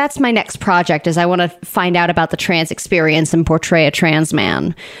 that's my next project is I want to find out about the trans experience and portray a trans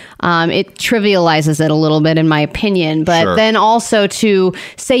man. It trivializes it a little bit in my opinion, but sure. Then also to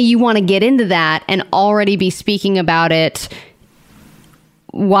say you want to get into that and already be speaking about it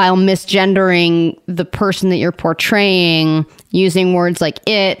while misgendering the person that you're portraying, using words like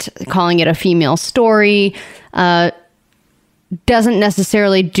it, calling it a female story, doesn't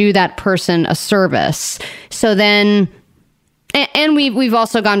necessarily do that person a service. So then, and we've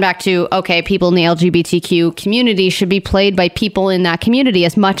also gone back to, okay, people in the LGBTQ community should be played by people in that community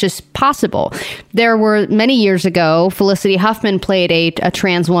as much as possible. There were many years ago, Felicity Huffman played a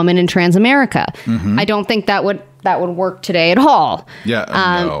trans woman in Transamerica. Mm-hmm. I don't think that would work today at all. Yeah,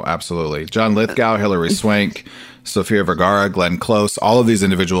 no, absolutely. John Lithgow, Hilary Swank, Sofia Vergara, Glenn Close, all of these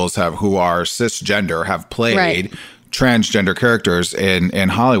individuals who are cisgender have played transgender characters in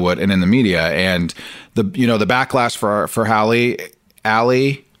Hollywood and in the media, and the backlash for Halle,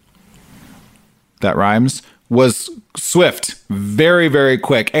 that rhymes, was swift, very, very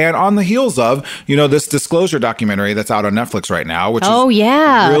quick. And on the heels of, this Disclosure documentary that's out on Netflix right now, which is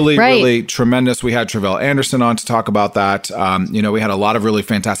really tremendous. We had Travell Anderson on to talk about that. We had a lot of really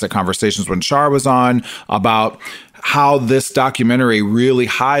fantastic conversations when Shar was on about how this documentary really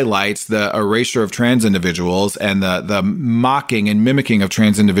highlights the erasure of trans individuals and the mocking and mimicking of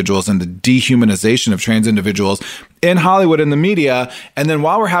trans individuals and the dehumanization of trans individuals in Hollywood and the media. And then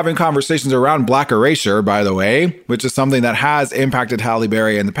while we're having conversations around Black erasure, by the way, which is something that has impacted Halle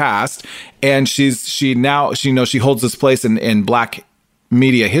Berry in the past, and she holds this place in Black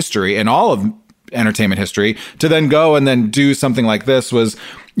media history and all of entertainment history, to then go and then do something like this was,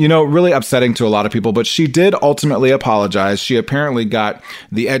 really upsetting to a lot of people. But she did ultimately apologize. She apparently got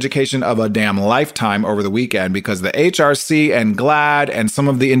the education of a damn lifetime over the weekend, because the HRC and GLAAD and some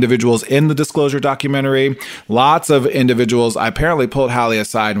of the individuals in the Disclosure documentary, lots of individuals apparently pulled Halle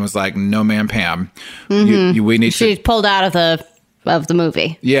aside and was like, no, ma'am, Pam, She pulled out of the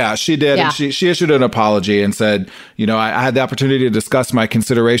movie. Yeah, she did. Yeah. And she issued an apology and said, I had the opportunity to discuss my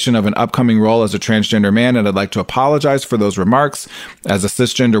consideration of an upcoming role as a transgender man, and I'd like to apologize for those remarks. As a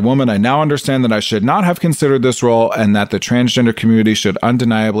cisgender woman, I now understand that I should not have considered this role, and that the transgender community should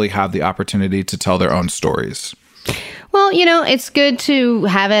undeniably have the opportunity to tell their own stories. Well, it's good to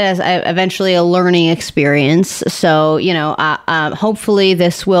have it as eventually a learning experience. So, hopefully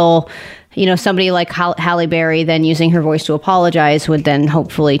this will... somebody like Halle Berry then using her voice to apologize would then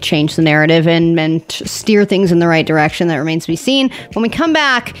hopefully change the narrative and steer things in the right direction. That remains to be seen. When we come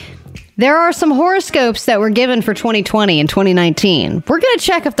back, there are some horoscopes that were given for 2020 and 2019. We're going to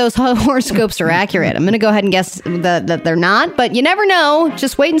check if those horoscopes are accurate. I'm going to go ahead and guess that they're not, but you never know.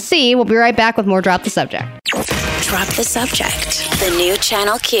 Just wait and see. We'll be right back with more Drop the Subject. Drop the Subject, the new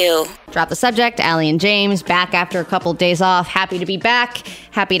Channel Q. Drop the Subject, Allie and James, back after a couple days off. Happy to be back.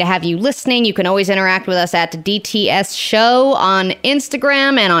 Happy to have you listening. You can always interact with us at DTS Show on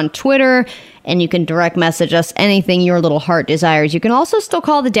Instagram and on Twitter. And you can direct message us anything your little heart desires. You can also still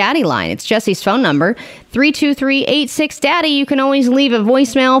call the Daddy line. It's Jesse's phone number, 323-86-DADDY. You can always leave a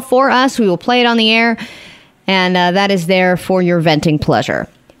voicemail for us. We will play it on the air. And that is there for your venting pleasure.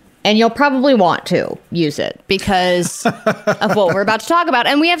 And you'll probably want to use it because of what we're about to talk about.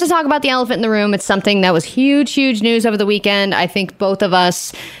 And we have to talk about the elephant in the room. It's something that was huge, huge news over the weekend. I think both of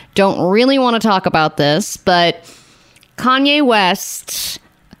us don't really want to talk about this, but Kanye West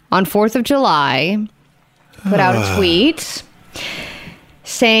on 4th of July put out a tweet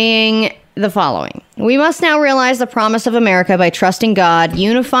saying the following: "We must now realize the promise of America by trusting God,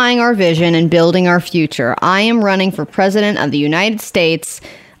 unifying our vision, and building our future. I am running for president of the United States.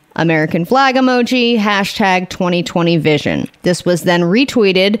 American flag emoji, hashtag 2020 vision." This was then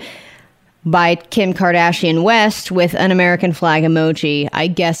retweeted by Kim Kardashian West with an American flag emoji, I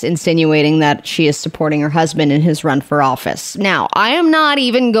guess insinuating that she is supporting her husband in his run for office. Now, I am not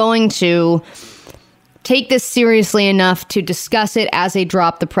even going to take this seriously enough to discuss it as a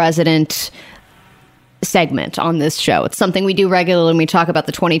Drop the President segment on this show. It's something we do regularly when we talk about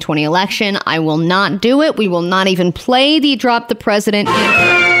the 2020 election. I will not do it. We will not even play the Drop the President.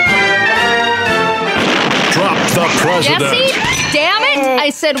 Drop the President. Jesse, damn it. I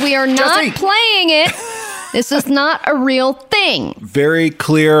said we are not playing it. This is not a real thing. Very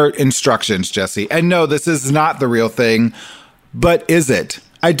clear instructions, Jesse. And no, this is not the real thing, but is it?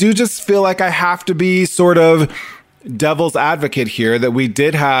 I do just feel like I have to be sort of devil's advocate here, that we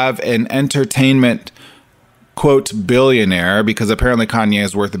did have an entertainment, quote, billionaire, because apparently Kanye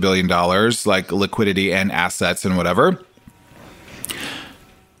is worth $1 billion, like liquidity and assets and whatever.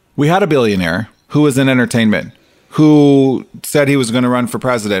 We had a billionaire who was in entertainment, who said he was going to run for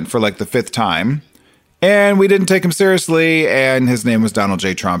president for like the 5th time. And we didn't take him seriously. And his name was Donald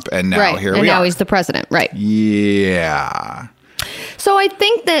J. Trump. And now here we are. And now he's the president. Right. Yeah. So I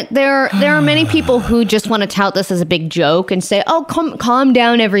think that there are many people who just want to tout this as a big joke and say, oh, calm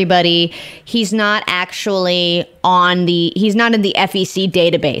down, everybody. He's not actually he's not in the FEC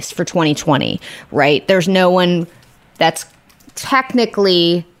database for 2020, right? There's no one that's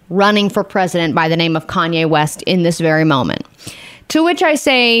technically running for president by the name of Kanye West in this very moment. To which I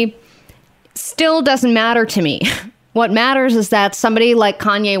say, still doesn't matter to me. What matters is that somebody like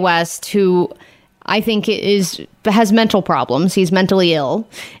Kanye West, who I think has mental problems, he's mentally ill,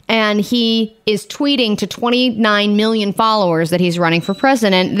 and he is tweeting to 29 million followers that he's running for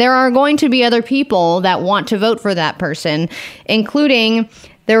president. There are going to be other people that want to vote for that person, including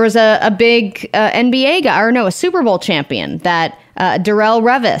there was a big NBA guy, or no, a Super Bowl champion that Darrell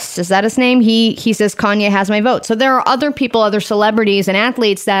Revis, is that his name? He says Kanye has my vote. So there are other people, other celebrities and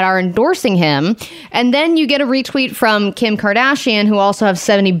athletes that are endorsing him. And then you get a retweet from Kim Kardashian, who also have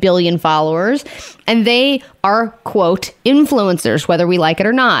 70 billion followers. And they are, quote, influencers, whether we like it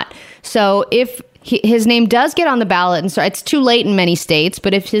or not. So if his name does get on the ballot, and so it's too late in many states,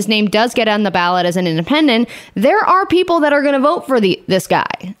 but if his name does get on the ballot as an independent, there are people that are going to vote for this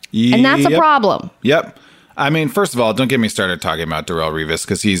guy. And that's a problem. Yep. I mean, first of all, don't get me started talking about Darrell Revis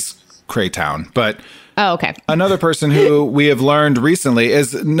because he's Craytown. But okay. Another person who we have learned recently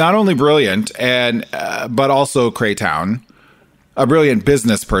is not only brilliant but also Craytown. A brilliant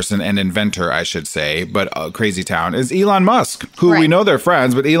business person and inventor, I should say, but crazy town, is Elon Musk, who we know they're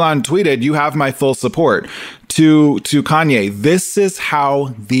friends, but Elon tweeted, "You have my full support," to Kanye. This is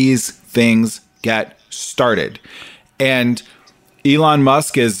how these things get started. And Elon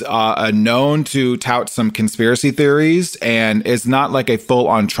Musk is known to tout some conspiracy theories and is not like a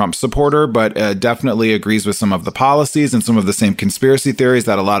full-on Trump supporter, but definitely agrees with some of the policies and some of the same conspiracy theories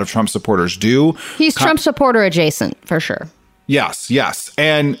that a lot of Trump supporters do. He's Trump supporter adjacent, for sure. Yes.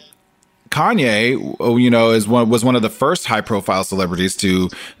 And Kanye, was one of the first high-profile celebrities to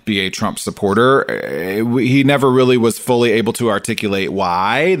be a Trump supporter. He never really was fully able to articulate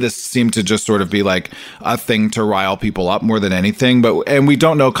why. This seemed to just sort of be like a thing to rile people up more than anything. And we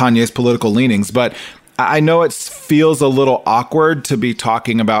don't know Kanye's political leanings, but I know it feels a little awkward to be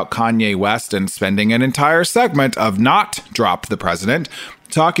talking about Kanye West and spending an entire segment of not Drop the President,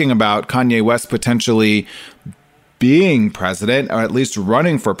 talking about Kanye West potentially being president, or at least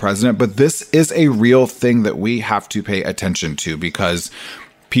running for president. But this is a real thing that we have to pay attention to because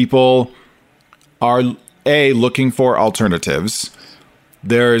people are looking for alternatives.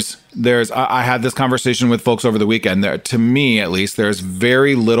 I had this conversation with folks over the weekend. To me, at least, there's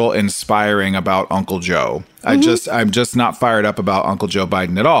very little inspiring about Uncle Joe. Mm-hmm. I'm just not fired up about Uncle Joe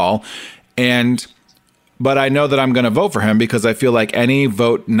Biden at all. But I know that I'm going to vote for him because I feel like any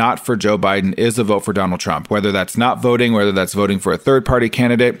vote not for Joe Biden is a vote for Donald Trump, whether that's not voting, whether that's voting for a third party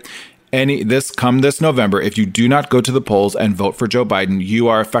candidate. This November, if you do not go to the polls and vote for Joe Biden, you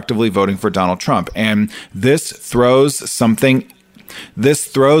are effectively voting for Donald Trump. And this throws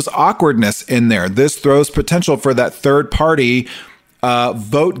awkwardness in there. This throws potential for that third party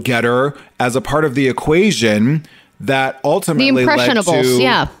vote getter as a part of the equation that ultimately led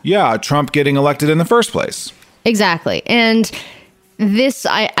to Trump getting elected in the first place. Exactly. And this,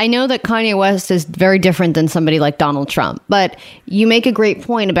 I know that Kanye West is very different than somebody like Donald Trump, but you make a great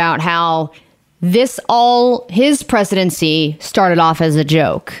point about how his presidency started off as a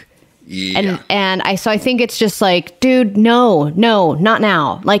joke. Yeah. And I think it's just like, dude, no, not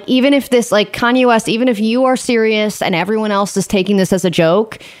now. Like, even if this, like Kanye West, even if you are serious and everyone else is taking this as a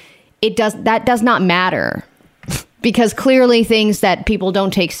joke, that does not matter. Because clearly things that people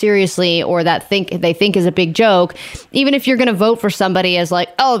don't take seriously or that they think is a big joke, even if you're going to vote for somebody as like,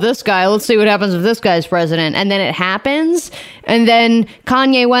 oh, this guy, let's see what happens if this guy's president. And then it happens. And then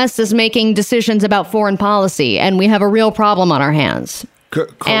Kanye West is making decisions about foreign policy. And we have a real problem on our hands.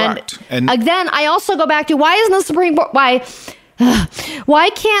 Correct. And then I also go back to, why isn't the Supreme Court, why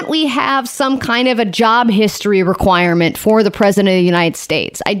can't we have some kind of a job history requirement for the president of the United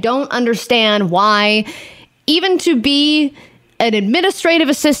States? I don't understand why. Even to be an administrative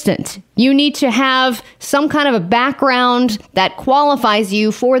assistant, you need to have some kind of a background that qualifies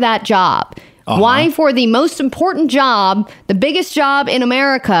you for that job. Uh-huh. Why, for the most important job, the biggest job in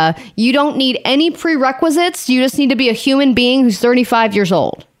America, you don't need any prerequisites. You just need to be a human being who's 35 years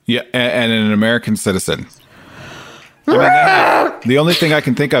old. Yeah, and an American citizen. I mean, the only thing I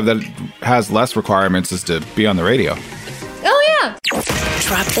can think of that has less requirements is to be on the radio. Oh, yeah.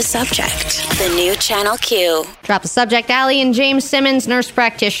 Drop the Subject, the new Channel Q. Drop the Subject. Allie and James Simmons, nurse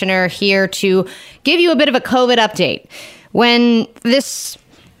practitioner, here to give you a bit of a COVID update. When this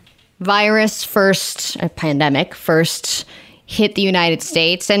pandemic first hit the United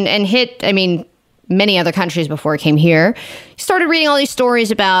States and hit, many other countries before it came here, you started reading all these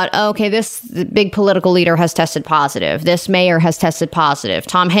stories about, this big political leader has tested positive. This mayor has tested positive.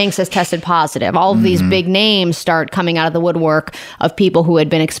 Tom Hanks has tested positive. All of these big names start coming out of the woodwork of people who had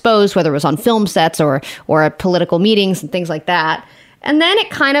been exposed, whether it was on film sets or at political meetings and things like that. And then it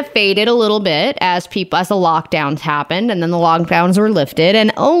kind of faded a little bit as the lockdowns happened, and then the lockdowns were lifted.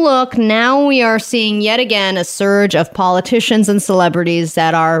 And look, now we are seeing yet again a surge of politicians and celebrities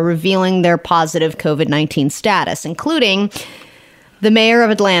that are revealing their positive COVID-19 status, including the mayor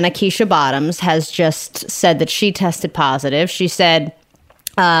of Atlanta, Keisha Bottoms, has just said that she tested positive. She said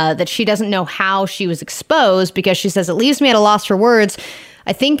that she doesn't know how she was exposed because she says, it leaves me at a loss for words.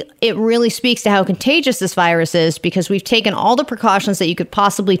 I think it really speaks to how contagious this virus is because we've taken all the precautions that you could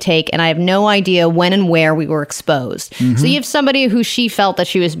possibly take, and I have no idea when and where we were exposed. So you have somebody who she felt that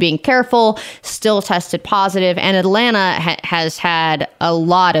she was being careful, still tested positive, and Atlanta has had a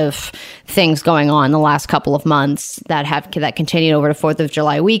lot of things going on the last couple of months that continued over the 4th of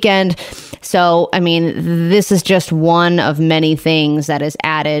July weekend. So, I mean, this is just one of many things that is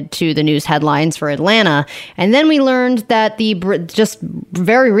added to the news headlines for Atlanta. And then we learned that just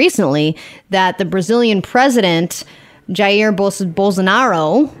very recently that the Brazilian president, Jair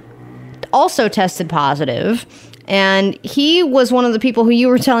Bolsonaro, also tested positive. And he was one of the people who you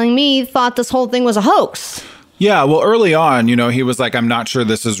were telling me thought this whole thing was a hoax. Yeah, well, early on, he was like, I'm not sure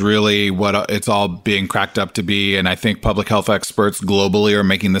this is really what it's all being cracked up to be. And I think public health experts globally are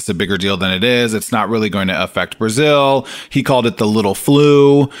making this a bigger deal than it is. It's not really going to affect Brazil. He called it the little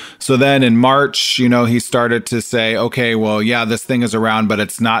flu. So then in March, he started to say, okay, well, yeah, this thing is around, but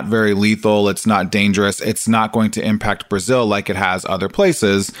it's not very lethal. It's not dangerous. It's not going to impact Brazil like it has other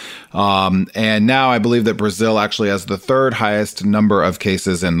places. And now I believe that Brazil actually has the 3rd highest number of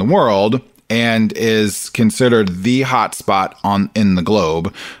cases in the world, and is considered the hotspot in the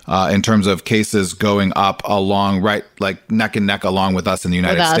globe in terms of cases going up neck and neck along with us in the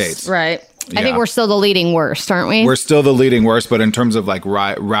United States. Right. I think we're still the leading worst, aren't we? We're still the leading worst, but in terms of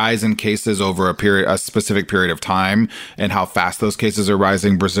rise in cases over a specific period of time and how fast those cases are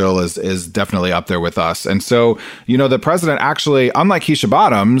rising, Brazil is definitely up there with us. And so, the president actually, unlike Keisha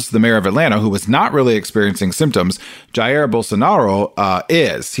Bottoms, the mayor of Atlanta, who was not really experiencing symptoms, Jair Bolsonaro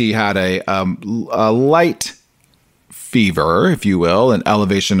is. He had a light fever, if you will, an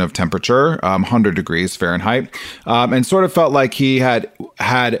elevation of temperature, 100 degrees Fahrenheit, and sort of felt like he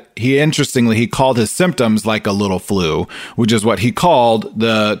called his symptoms like a little flu, which is what he called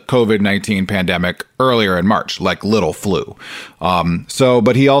the COVID-19 pandemic earlier in March, like little flu.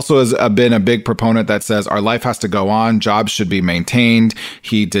 But he also has been a big proponent that says our life has to go on, jobs should be maintained.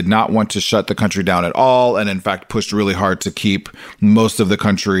 He did not want to shut the country down at all, and in fact pushed really hard to keep most of the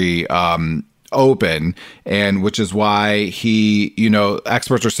country open, and which is why he,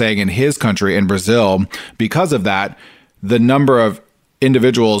 experts are saying in his country, in Brazil, because of that, the number of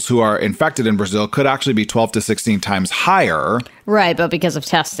individuals who are infected in Brazil could actually be 12 to 16 times higher. Right, but because of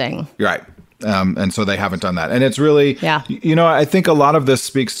testing. Right. And so they haven't done that. And it's really, I think a lot of this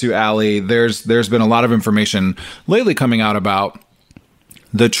speaks to, Allie, there's been a lot of information lately coming out about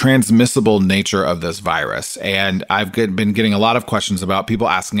the transmissible nature of this virus. And I've been getting a lot of questions about people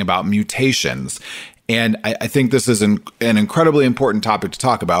asking about mutations. And I think this is an incredibly important topic to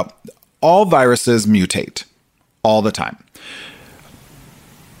talk about. All viruses mutate all the time.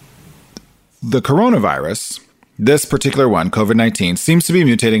 The coronavirus, this particular one, COVID-19, seems to be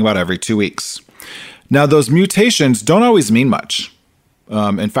mutating about every 2 weeks. Now, those mutations don't always mean much.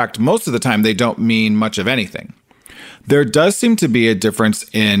 In fact, most of the time, they don't mean much of anything. There does seem to be a difference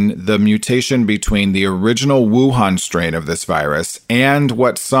in the mutation between the original Wuhan strain of this virus and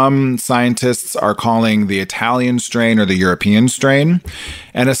what some scientists are calling the Italian strain or the European strain.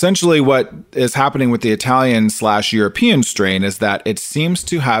 And essentially what is happening with the Italian/European strain is that it seems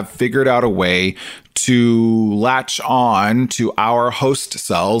to have figured out a way to latch on to our host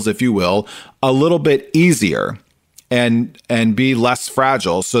cells, if you will, a little bit easier and be less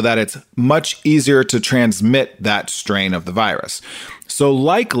fragile so that it's much easier to transmit that strain of the virus. So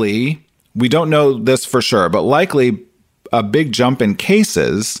likely, we don't know this for sure, but likely a big jump in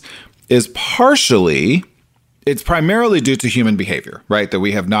cases is it's primarily due to human behavior, right? That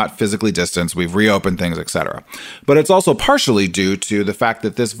we have not physically distanced, we've reopened things, etc. But it's also partially due to the fact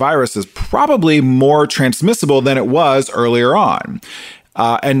that this virus is probably more transmissible than it was earlier on.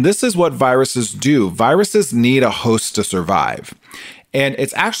 And this is what viruses do. Viruses need a host to survive. And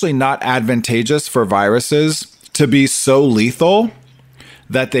it's actually not advantageous for viruses to be so lethal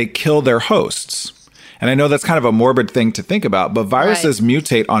that they kill their hosts. And I know that's kind of a morbid thing to think about, but viruses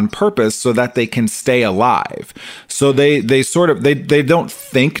mutate on purpose so that they can stay alive. So they don't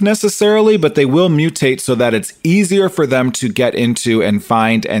think necessarily, but they will mutate so that it's easier for them to get into and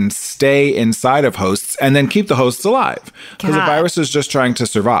find and stay inside of hosts and then keep the hosts alive. Because the virus is just trying to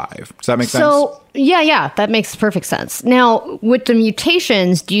survive. Does that make sense? Yeah, that makes perfect sense. Now, with the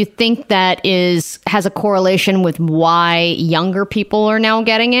mutations, do you think that has a correlation with why younger people are now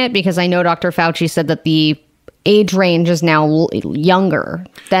getting it? Because I know Dr. Fauci said that the age range is now younger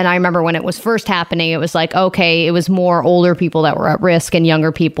than I remember when it was first happening. It was like, okay, it was more older people that were at risk and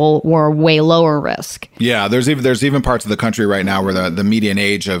younger people were way lower risk. Yeah, there's even parts of the country right now where the median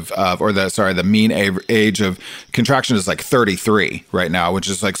age the mean age of contraction is like 33 right now, which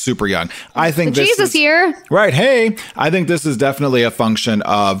is like super young. I think this Jesus is, here. Right. Hey, I think this is definitely a function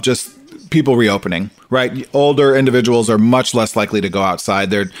of just people reopening, right? Older individuals are much less likely to go outside.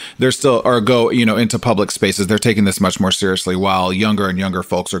 They're still, or go, into public spaces. They're taking this much more seriously, while younger and younger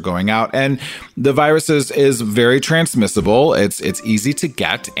folks are going out. And the virus is very transmissible. It's easy to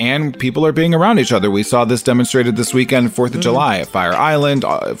get, and people are being around each other. We saw this demonstrated this weekend, 4th of July at Fire Island,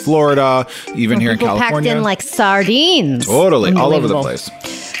 Florida, even here in California. Packed in like sardines. Totally, all over the place.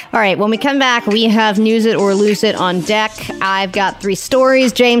 All right, when we come back, we have News It or Lose It on deck. I've got 3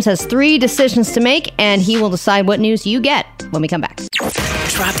 stories. James has 3 decisions to make, and he will decide what news you get when we come back.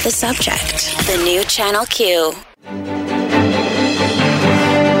 Drop the subject. The new Channel Q.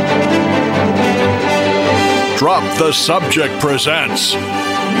 Drop the Subject presents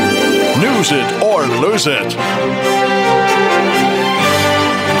News It or Lose It.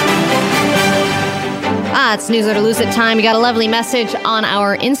 It's News It or Lose It time. We got a lovely message on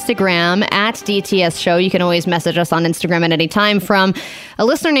our Instagram at DTS Show. You can always message us on Instagram at any time from a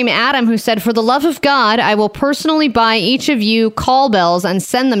listener named Adam, who said, "For the love of God, I will personally buy each of you call bells and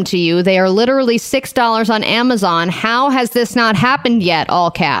send them to you. They are literally $6 on Amazon. How has this not happened yet?"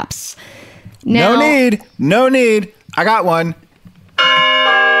 All caps. Now, No need. I got one.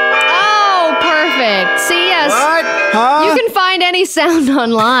 Oh, perfect. See, yes. What? Huh? You can find any sound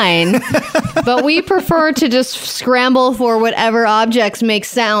online, but we prefer to just scramble for whatever objects make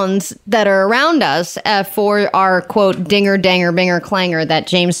sounds that are around us for our, quote, dinger, danger, binger, clanger that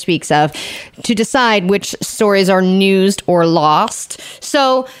James speaks of, to decide which stories are newsed or lost.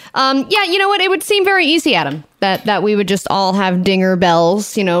 So, yeah, you know what? It would seem very easy, Adam, that we would just all have dinger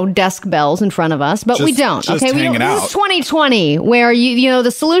bells, desk bells in front of us, but we don't. Okay, we don't. This is 2020, where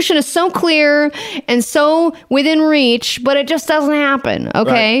the solution is so clear and so within reach, but it just doesn't happen.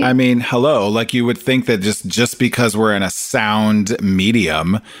 Okay, right. I mean, hello, like you would think that just because we're in a sound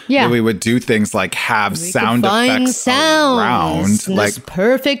medium, that we would do things like have sound effects around, in like this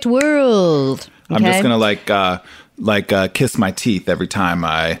perfect world. Okay? I'm just gonna kiss my teeth every time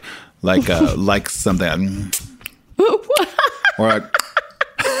I like something. Or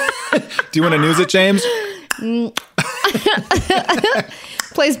do you want to news it, James?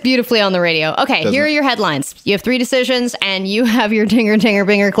 Plays beautifully on the radio. Okay, here are your headlines. You have 3 decisions, and you have your dinger, dinger,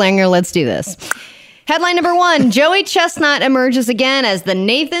 binger, clanger. Let's do this. Headline number 1, Joey Chestnut emerges again as the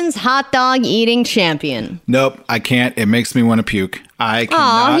Nathan's hot dog eating champion. Nope, I can't. It makes me want to puke. I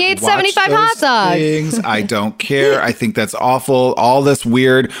cannot. He ate watch 75 hot dogs. Things. I don't care. I think that's awful. All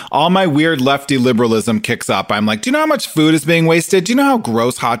my weird lefty liberalism kicks up. I'm like, do you know how much food is being wasted? Do you know how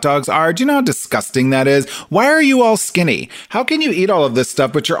gross hot dogs are? Do you know how disgusting that is? Why are you all skinny? How can you eat all of this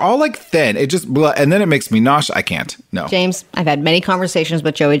stuff, but you're all like thin? It just, and then it makes me nauseous. I can't. No. James, I've had many conversations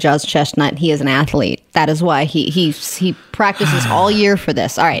with Joey Jaws Chestnut. He is an athlete. That is why he practices all year for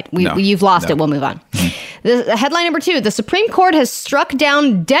this. All right, you've lost it. We'll move on. The headline number 2, the Supreme Court has struck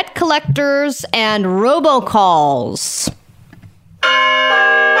down debt collectors and robocalls.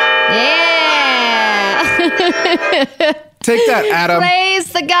 Yeah. Take that, Adam.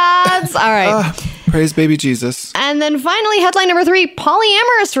 Praise the gods. All right. Praise baby Jesus. And then finally, headline number 3,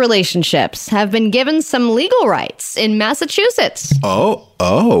 polyamorous relationships have been given some legal rights in Massachusetts.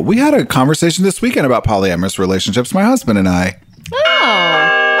 Oh, we had a conversation this weekend about polyamorous relationships, my husband and I.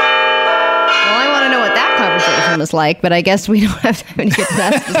 Conversation was like, but I guess we don't have time to get to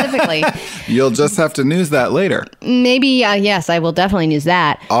that specifically. You'll just have to news that later. Maybe, yes, I will definitely news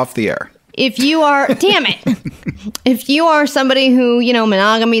that. Off the air. If you are, damn it. If you are somebody who,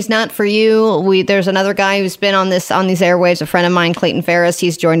 monogamy is not for you, there's another guy who's been on these airwaves, a friend of mine, Clayton Ferris.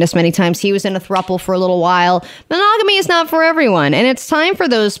 He's joined us many times. He was in a throuple for a little while. Monogamy is not for everyone, and it's time for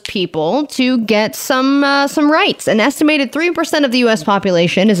those people to get some rights. An estimated 3% of the U.S.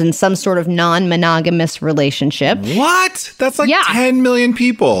 population is in some sort of non-monogamous relationship. What? That's like 10 million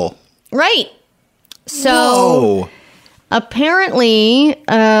people. Right. So... Whoa. Apparently,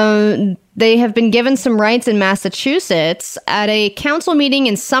 they have been given some rights in Massachusetts. At a council meeting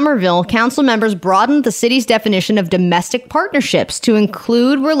in Somerville, council members broadened the city's definition of domestic partnerships to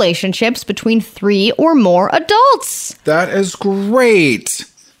include relationships between 3 or more adults. That is great.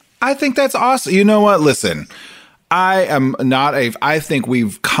 I think that's awesome. You know what? Listen, I think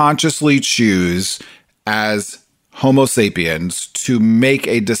we've consciously choose as Homo sapiens to make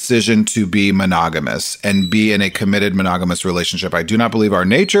a decision to be monogamous and be in a committed monogamous relationship. I do not believe our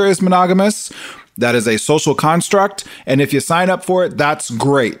nature is monogamous. That is a social construct. And if you sign up for it, that's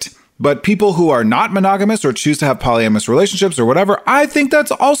great. But people who are not monogamous or choose to have polyamorous relationships or whatever, I think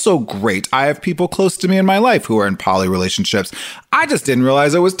that's also great. I have people close to me in my life who are in poly relationships. I just didn't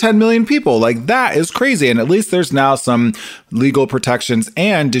realize it was 10 million people. Like, that is crazy. And at least there's now some legal protections.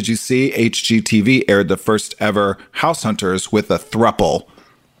 And did you see HGTV aired the first ever House Hunters with a throuple?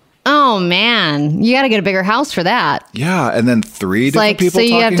 Oh, man. You got to get a bigger house for that. Yeah. And then 3 different people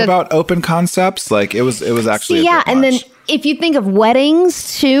talking about open concepts. Like, it was actually a bit and much. then if you think of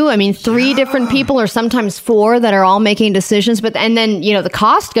weddings too, I mean, 3 different people or sometimes 4 that are all making decisions. And then, the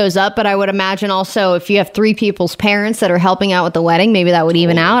cost goes up. But I would imagine also if you have 3 people's parents that are helping out with the wedding, maybe that would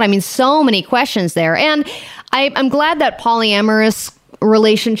even out. I mean, so many questions there. And I'm glad that polyamorous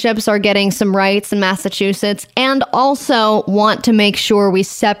relationships are getting some rights in Massachusetts, and also want to make sure we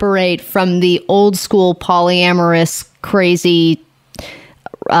separate from the old school polyamorous crazy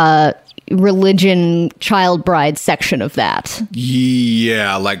religion child bride section of that.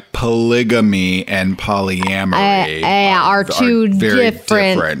 Yeah, like polygamy and polyamory are two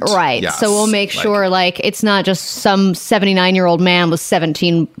different. Right. Yes. So we'll make sure it's not just some 79-year-old man with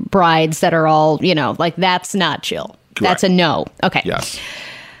 17 brides that are all, that's not chill. Correct. That's a no. Okay. Yes.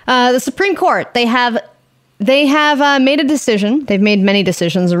 The Supreme Court, they have made a decision. They've made many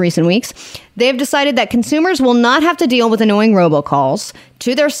decisions in recent weeks. They've decided that consumers will not have to deal with annoying robocalls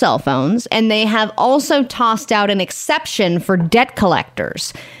to their cell phones, and they have also tossed out an exception for debt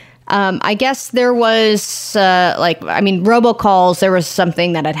collectors. I guess there was, robocalls, there was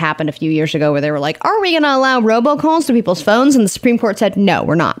something that had happened a few years ago where they were like, are we going to allow robocalls to people's phones? And the Supreme Court said, no,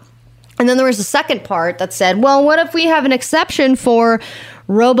 we're not. And then there was a second part that said, well, what if we have an exception for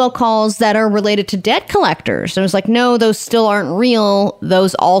robocalls that are related to debt collectors? And it was like, no, those still aren't real.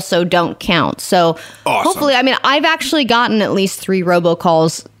 Those also don't count. So awesome. Hopefully, I've actually gotten at least 3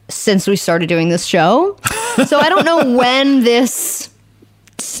 robocalls since we started doing this show. So I don't know when this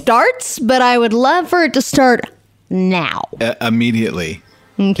starts, but I would love for it to start now. Immediately.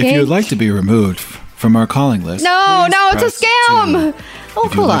 Okay. If you would like to be removed from our calling list. No, it's a scam. 2. Oh,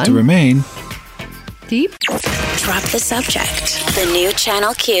 if you would like to remain deep. Drop the subject. The new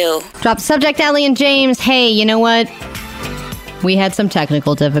Channel Q. Drop the subject, Ellie and James. Hey, you know what? We had some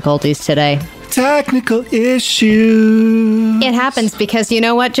technical difficulties today. Technical issues. It happens because you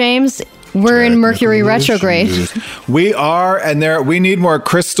know what, James? We're in Mercury retrograde. We are, and we need more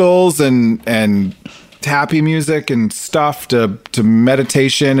crystals and happy music and stuff to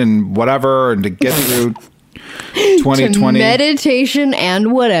meditation and whatever, and to get through 2020. To meditation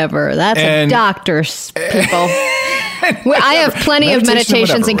and whatever. That's a doctor's people. I have plenty of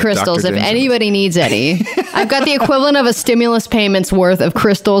meditations and crystals if anybody needs any. I've got the equivalent of a stimulus payment's worth of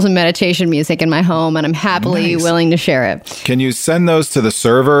crystals and meditation music in my home, and I'm happily willing to share it. Can you send those to the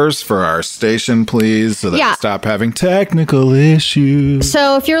servers for our station, please, so that we stop having technical issues?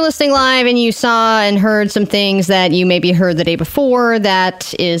 So if you're listening live and you saw and heard some things that you maybe heard the day before,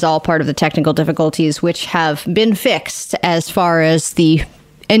 that is all part of the technical difficulties, which have been fixed as far as the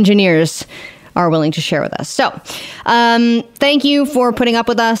engineers are willing to share with us. So, thank you for putting up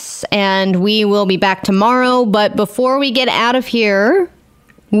with us, and we will be back tomorrow. But before we get out of here,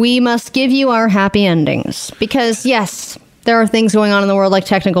 we must give you our happy endings. Because, yes, there are things going on in the world like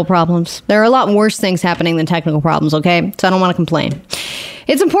technical problems. There are a lot worse things happening than technical problems, okay? So I don't want to complain.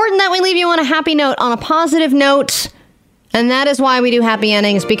 It's important that we leave you on a happy note, on a positive note. And that is why we do happy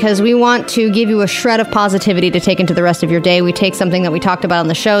endings, because we want to give you a shred of positivity to take into the rest of your day. We take something that we talked about on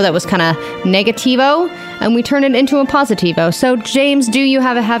the show that was kind of negativo, and we turn it into a positivo. So, James, do you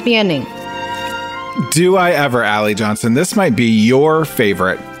have a happy ending? Do I ever, Allie Johnson? This might be your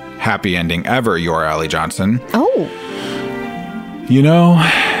favorite happy ending ever, your Allie Johnson. Oh. You know,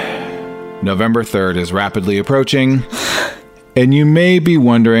 November 3rd is rapidly approaching, and you may be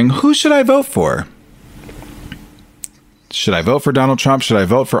wondering, who should I vote for? Should I vote for Donald Trump? Should I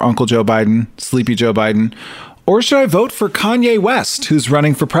vote for Uncle Joe Biden, Sleepy Joe Biden? Or should I vote for Kanye West, who's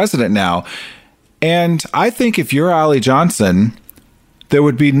running for president now? And I think if you're Allie Johnson, there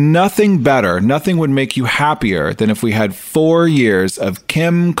would be nothing better, nothing would make you happier than if we had 4 years of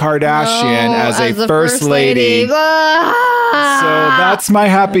Kim Kardashian as a first lady. So that's my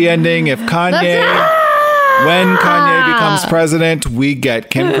happy ending. If when Kanye becomes president, we get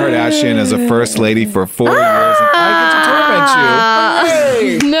Kim Kardashian as a first lady for 4 years, and I get to torment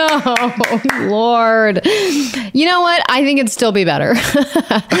you. No, Lord. You know what? I think it'd still be better.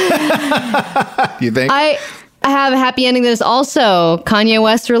 You think? I have a happy ending that is also Kanye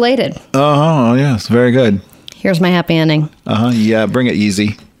West related. Oh, yes. Very good. Here's my happy ending. Yeah, bring it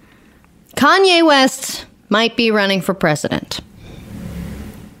easy. Kanye West might be running for president.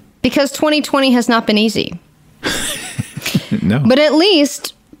 Because 2020 has not been easy. No. But at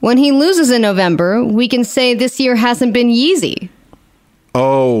least when he loses in November, we can say this year hasn't been Yeezy.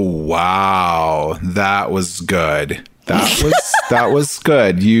 Oh, wow. That was good. That was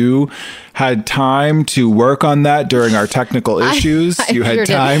good. You had time to work on that during our technical issues. You had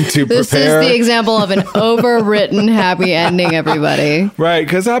time to prepare. This is the example of an overwritten happy ending, everybody. Right,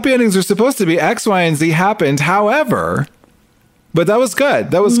 because happy endings are supposed to be X, Y, and Z happened. However, but that was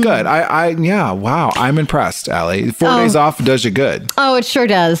good. That was good. Yeah, wow. I'm impressed, Allie. 4 days off does you good. Oh, it sure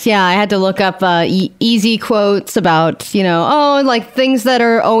does. Yeah, I had to look up easy quotes about, like things that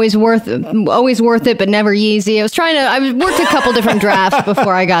are always worth it, but never Yeezy. I worked a couple different drafts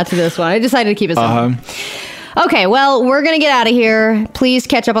before I got to this one. I decided to keep it simple. Okay, well, we're going to get out of here. Please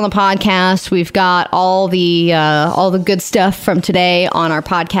catch up on the podcast. We've got all the good stuff from today on our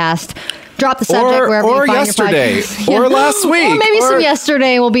podcast. Drop the subject wherever you find yesterday, your podcast. or last week. Or maybe some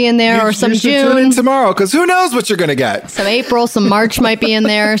yesterday will be in there, or some you should June. Tune in tomorrow, because who knows what you're going to get. Some April, some March might be in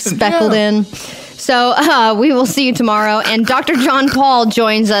there, speckled in. So we will see you tomorrow. And Dr. John Paul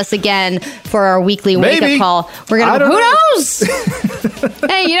joins us again for our weekly wake-up call. We're gonna. Who knows?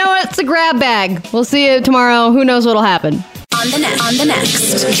 Hey, you know what? It's a grab bag. We'll see you tomorrow. Who knows what'll happen? On the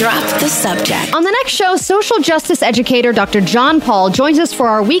next, drop the subject. On the next show, social justice educator Dr. John Paul joins us for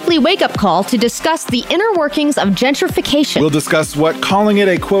our weekly wake-up call to discuss the inner workings of gentrification. We'll discuss what calling it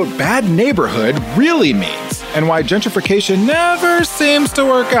a, quote, bad neighborhood really means, and why gentrification never seems to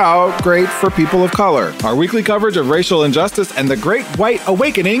work out great for people of color. Our weekly coverage of racial injustice and the Great White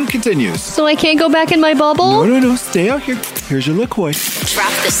Awakening continues. So I can't go back in my bubble? No. Stay out here. Here's your LaCroix.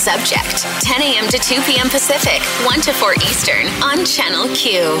 Drop the subject. 10 a.m. to 2 p.m. Pacific, 1 to 4 Eastern on Channel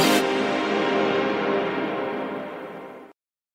Q.